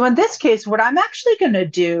 So in this case, what I'm actually going to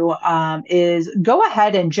do is go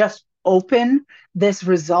ahead and just open this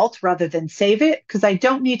result rather than save it, because I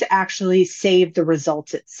don't need to actually save the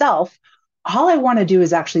results itself. All I want to do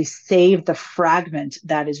is actually save the fragment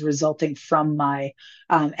that is resulting from my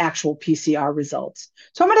actual PCR results.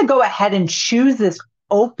 So I'm going to go ahead and choose this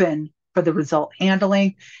open for the result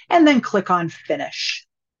handling and then click on finish.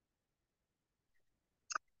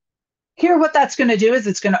 Here, what that's going to do is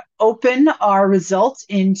it's going to open our results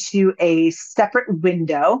into a separate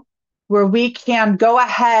window where we can go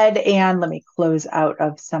ahead and, let me close out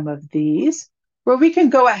of some of these, where we can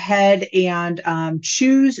go ahead and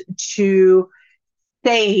choose to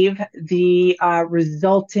save the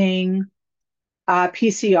resulting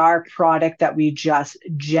PCR product that we just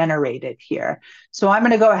generated here. So I'm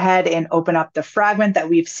going to go ahead and open up the fragment that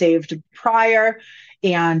we've saved prior.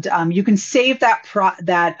 And you can save that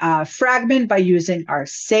fragment by using our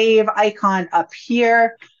save icon up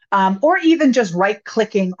here, or even just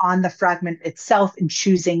right-clicking on the fragment itself and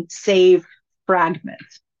choosing Save Fragment.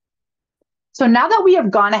 So now that we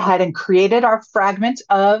have gone ahead and created our fragment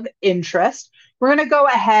of interest, we're going to go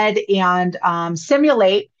ahead and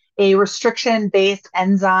simulate a restriction-based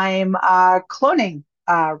enzyme cloning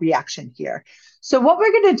reaction here. So what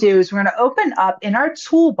we're going to do is we're going to open up in our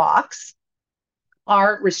toolbox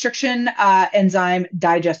our restriction enzyme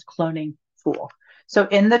digest cloning tool. So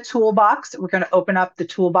in the toolbox, we're going to open up the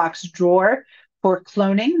toolbox drawer for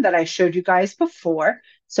cloning that I showed you guys before.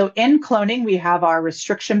 So in cloning, we have our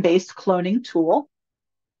restriction-based cloning tool.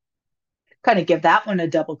 Kind of give that one a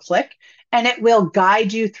double click, and it will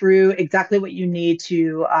guide you through exactly what you need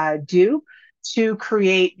to do to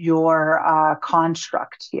create your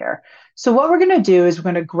construct here. So what we're going to do is we're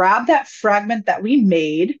going to grab that fragment that we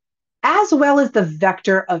made, as well as the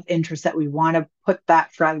vector of interest that we want to put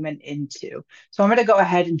that fragment into. So I'm going to go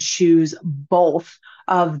ahead and choose both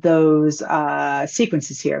of those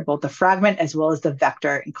sequences here, both the fragment as well as the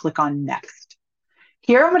vector, and click on Next.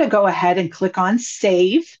 Here I'm going to go ahead and click on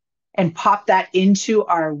Save and pop that into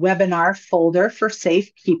our webinar folder for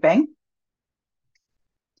safekeeping.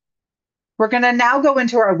 We're going to now go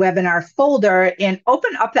into our webinar folder and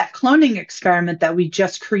open up that cloning experiment that we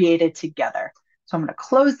just created together. So I'm going to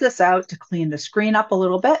close this out to clean the screen up a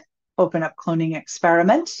little bit, open up cloning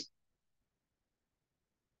experiment.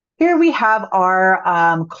 Here we have our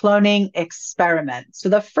cloning experiment. So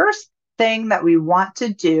the first thing that we want to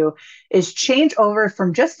do is change over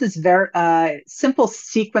from just this very simple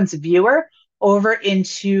sequence viewer over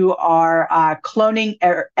into our cloning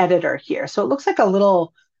editor here. So it looks like a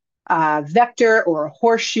little vector or a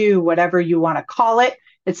horseshoe, whatever you want to call it.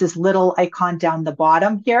 It's this little icon down the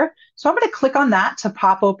bottom here. So I'm going to click on that to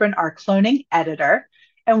pop open our cloning editor.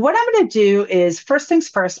 And what I'm going to do is, first things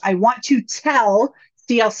first, I want to tell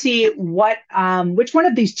CLC which one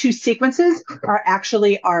of these two sequences are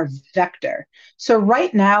actually our vector. So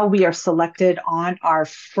right now we are selected on our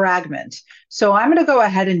fragment. So I'm going to go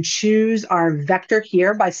ahead and choose our vector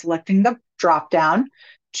here by selecting the dropdown,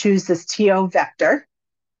 choose this TO vector.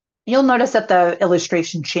 You'll notice that the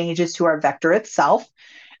illustration changes to our vector itself.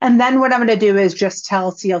 And then what I'm going to do is just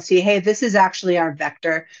tell CLC, hey, this is actually our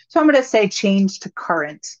vector. So I'm going to say change to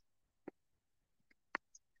current.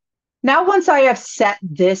 Now, once I have set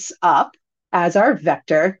this up as our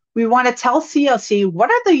vector, we want to tell CLC what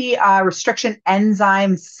are the restriction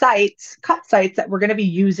enzyme sites, cut sites that we're going to be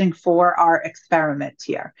using for our experiment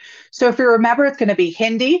here. So if you remember, it's going to be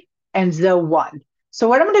Hindi and ZO1. So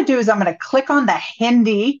what I'm going to do is I'm going to click on the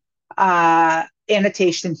Hindi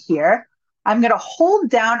annotation here. I'm going to hold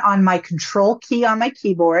down on my control key on my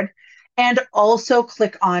keyboard and also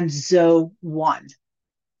click on ZO1.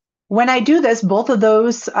 When I do this, both of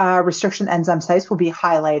those restriction enzyme sites will be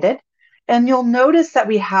highlighted, and you'll notice that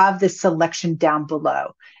we have this selection down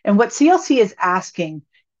below. And what CLC is asking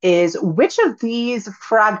is which of these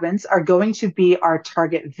fragments are going to be our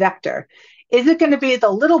target vector? Is it going to be the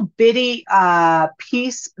little bitty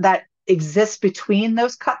piece that exists between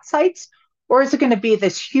those cut sites? Or is it going to be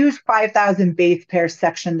this huge 5,000 base pair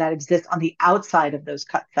section that exists on the outside of those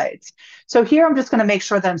cut sites? So here I'm just going to make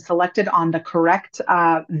sure that I'm selected on the correct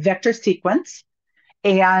vector sequence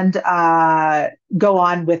and go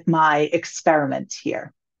on with my experiment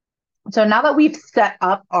here. So now that we've set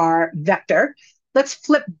up our vector, let's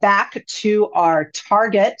flip back to our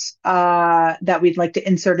target that we'd like to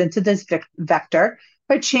insert into this vector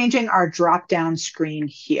by changing our drop-down screen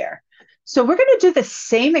here. So we're going to do the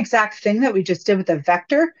same exact thing that we just did with the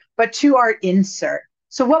vector, but to our insert.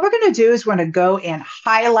 So what we're going to do is we're going to go and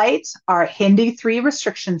highlight our Hindi 3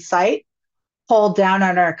 restriction site, hold down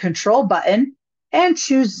on our control button, and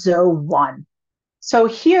choose ZO1. So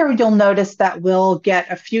here you'll notice that we'll get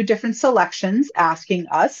a few different selections asking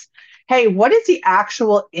us, hey, what is the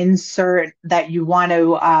actual insert that you want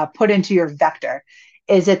to put into your vector?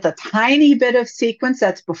 Is it the tiny bit of sequence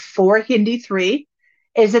that's before Hindi 3?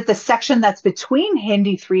 Is it the section that's between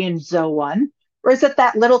Hindi 3 and ZO1? Or is it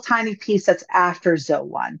that little tiny piece that's after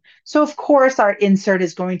ZO1? So of course, our insert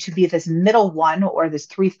is going to be this middle one, or this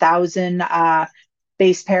 3,000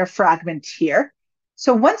 base pair fragment here.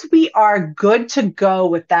 So once we are good to go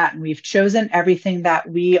with that, and we've chosen everything that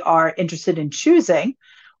we are interested in choosing,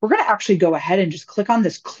 we're going to actually go ahead and just click on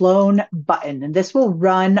this clone button. And this will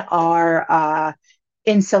run our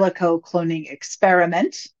in silico cloning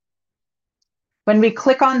experiment. When we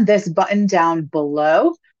click on this button down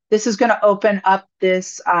below, This is going to open up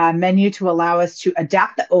this menu to allow us to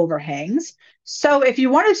adapt the overhangs. So if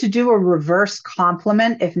you wanted to do a reverse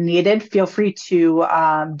complement if needed, feel free to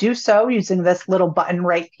do so using this little button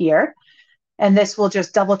right here. And this will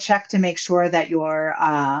just double check to make sure that your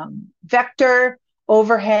vector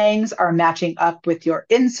overhangs are matching up with your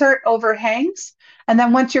insert overhangs. And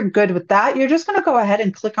then once you're good with that, you're just going to go ahead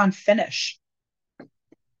and click on finish.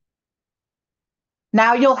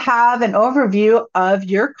 Now you'll have an overview of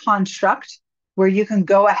your construct where you can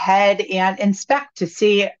go ahead and inspect to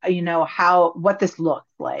see, what this looks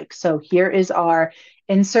like. So here is our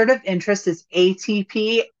insert of interest, this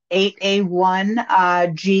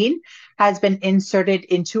ATP8A1 gene has been inserted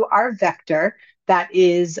into our vector that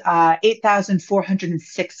is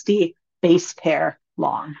 8,460 base pair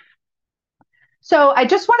long. So I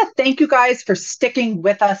just want to thank you guys for sticking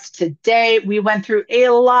with us today. We went through a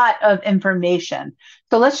lot of information.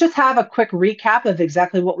 So let's just have a quick recap of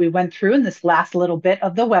exactly what we went through in this last little bit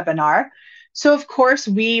of the webinar. So of course,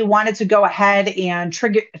 we wanted to go ahead and try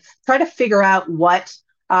to figure out what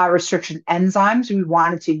restriction enzymes we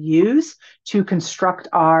wanted to use to construct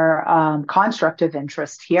our construct of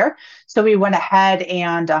interest here. So we went ahead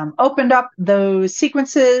and opened up those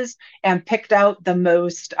sequences and picked out the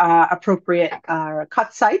most appropriate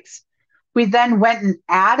cut sites. We then went and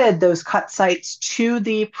added those cut sites to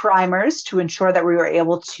the primers to ensure that we were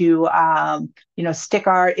able to, stick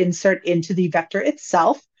our insert into the vector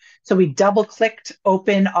itself. So we double-clicked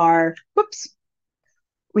open our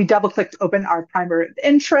primer of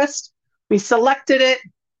interest. We selected it.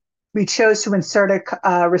 We chose to insert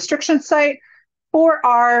a restriction site for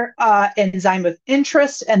our enzyme of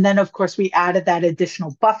interest. And then, of course, we added that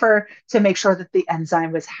additional buffer to make sure that the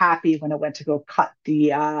enzyme was happy when it went to go cut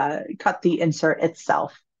the insert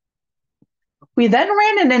itself. We then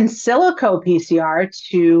ran an in silico PCR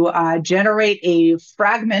to generate a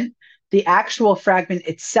fragment, the actual fragment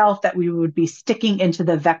itself that we would be sticking into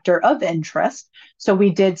the vector of interest. So we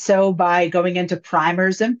did so by going into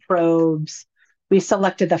primers and probes. We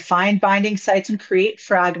selected the find binding sites and create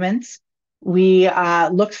fragments. We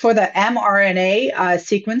looked for the mRNA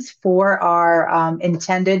sequence for our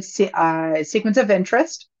intended sequence of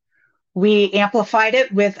interest. We amplified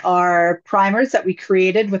it with our primers that we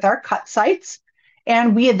created with our cut sites.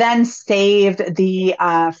 And we then saved the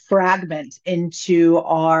fragment into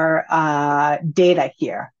our data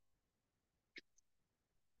here.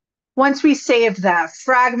 Once we saved that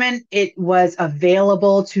fragment, it was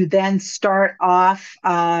available to then start off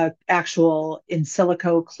actual in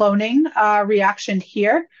silico cloning reaction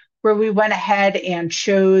here, where we went ahead and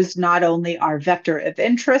chose not only our vector of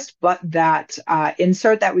interest, but that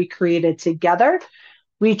insert that we created together.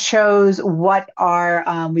 We chose our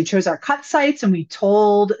cut sites, and we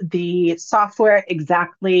told the software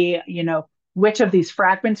exactly, which of these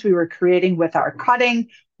fragments we were creating with our cutting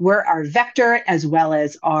were our vector as well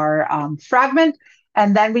as our fragment.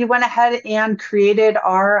 And then we went ahead and created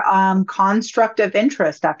our construct of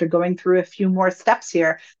interest after going through a few more steps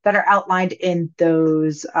here that are outlined in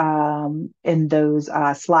those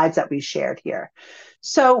slides that we shared here.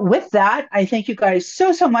 So with that, I thank you guys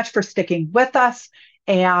so much for sticking with us.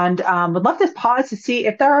 And would love to pause to see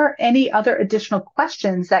if there are any other additional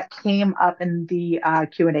questions that came up in the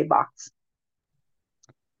Q&A box.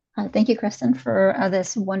 Thank you, Kristen, for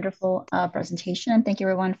this wonderful presentation. And thank you,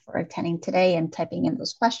 everyone, for attending today and typing in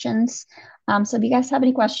those questions. So if you guys have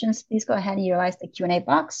any questions, please go ahead and utilize the Q&A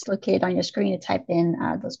box located on your screen to type in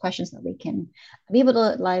those questions that we can be able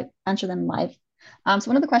to answer them live. So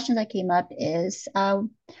one of the questions that came up is, how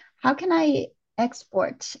can I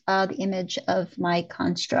export the image of my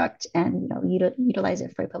construct and utilize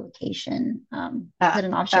it for publication? Is it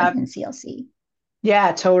an option in CLC?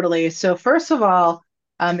 Yeah, totally. So first of all,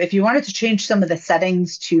 if you wanted to change some of the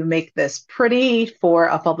settings to make this pretty for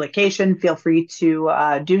a publication, feel free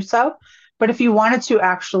to do so. But if you wanted to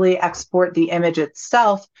actually export the image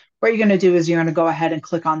itself, what you're going to do is you're going to go ahead and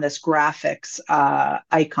click on this graphics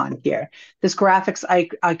icon here. This graphics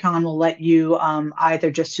icon will let you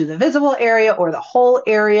either just do the visible area or the whole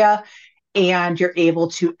area, and you're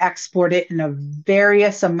able to export it in a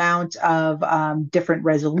various amount of different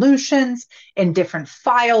resolutions and different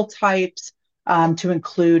file types to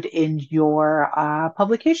include in your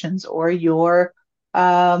publications or your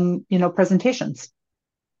presentations.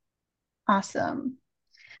 Awesome.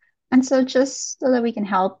 And so just so that we can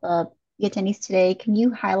help the attendees today, can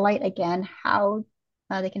you highlight again how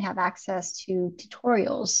they can have access to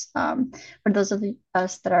tutorials for those of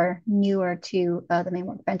us that are newer to the main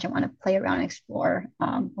workbench and want to play around and explore?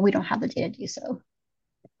 We don't have the data to do so.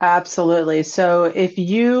 Absolutely. So if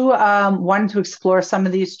you wanted to explore some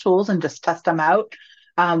of these tools and just test them out,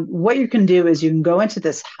 what you can do is you can go into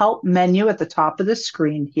this help menu at the top of the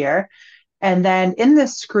screen here. And then in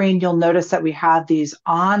this screen, you'll notice that we have these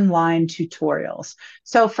online tutorials.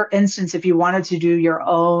 So, for instance, if you wanted to do your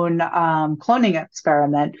own cloning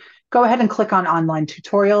experiment, go ahead and click on online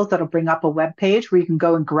tutorials. That'll bring up a web page where you can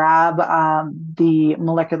go and grab the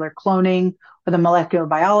molecular cloning or the molecular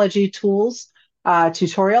biology tools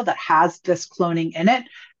tutorial that has this cloning in it,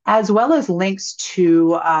 as well as links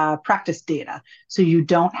to practice data. So you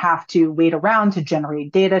don't have to wait around to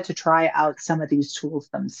generate data to try out some of these tools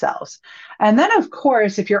themselves. And then, of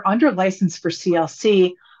course, if you're under license for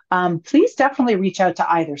CLC, please definitely reach out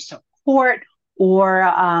to either support or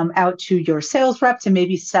out to your sales rep to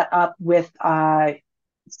maybe set up with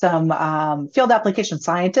some field application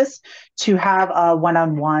scientists to have a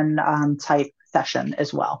one-on-one type session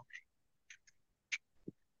as well.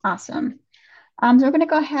 Awesome. So we're going to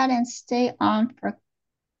go ahead and stay on for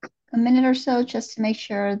a minute or so just to make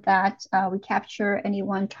sure that we capture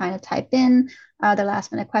anyone trying to type in their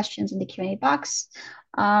last minute questions in the Q&A box.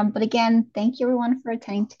 But again, thank you everyone for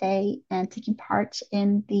attending today and taking part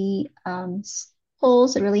in the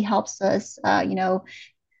polls. It really helps us,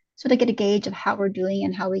 sort of get a gauge of how we're doing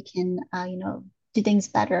and how we can, do things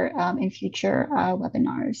better in future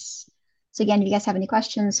webinars. So again, if you guys have any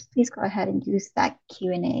questions, please go ahead and use that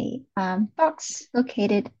Q&A box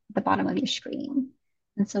located at the bottom of your screen.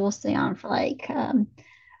 And so we'll stay on for like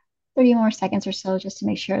 30 more seconds or so just to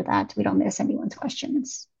make sure that we don't miss anyone's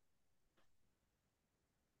questions.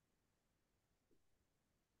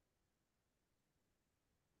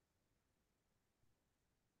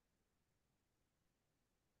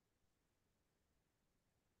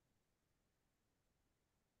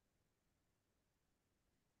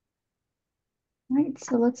 All right,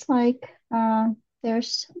 so it looks like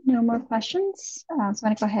there's no more questions. So I'm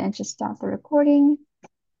going to go ahead and just stop the recording.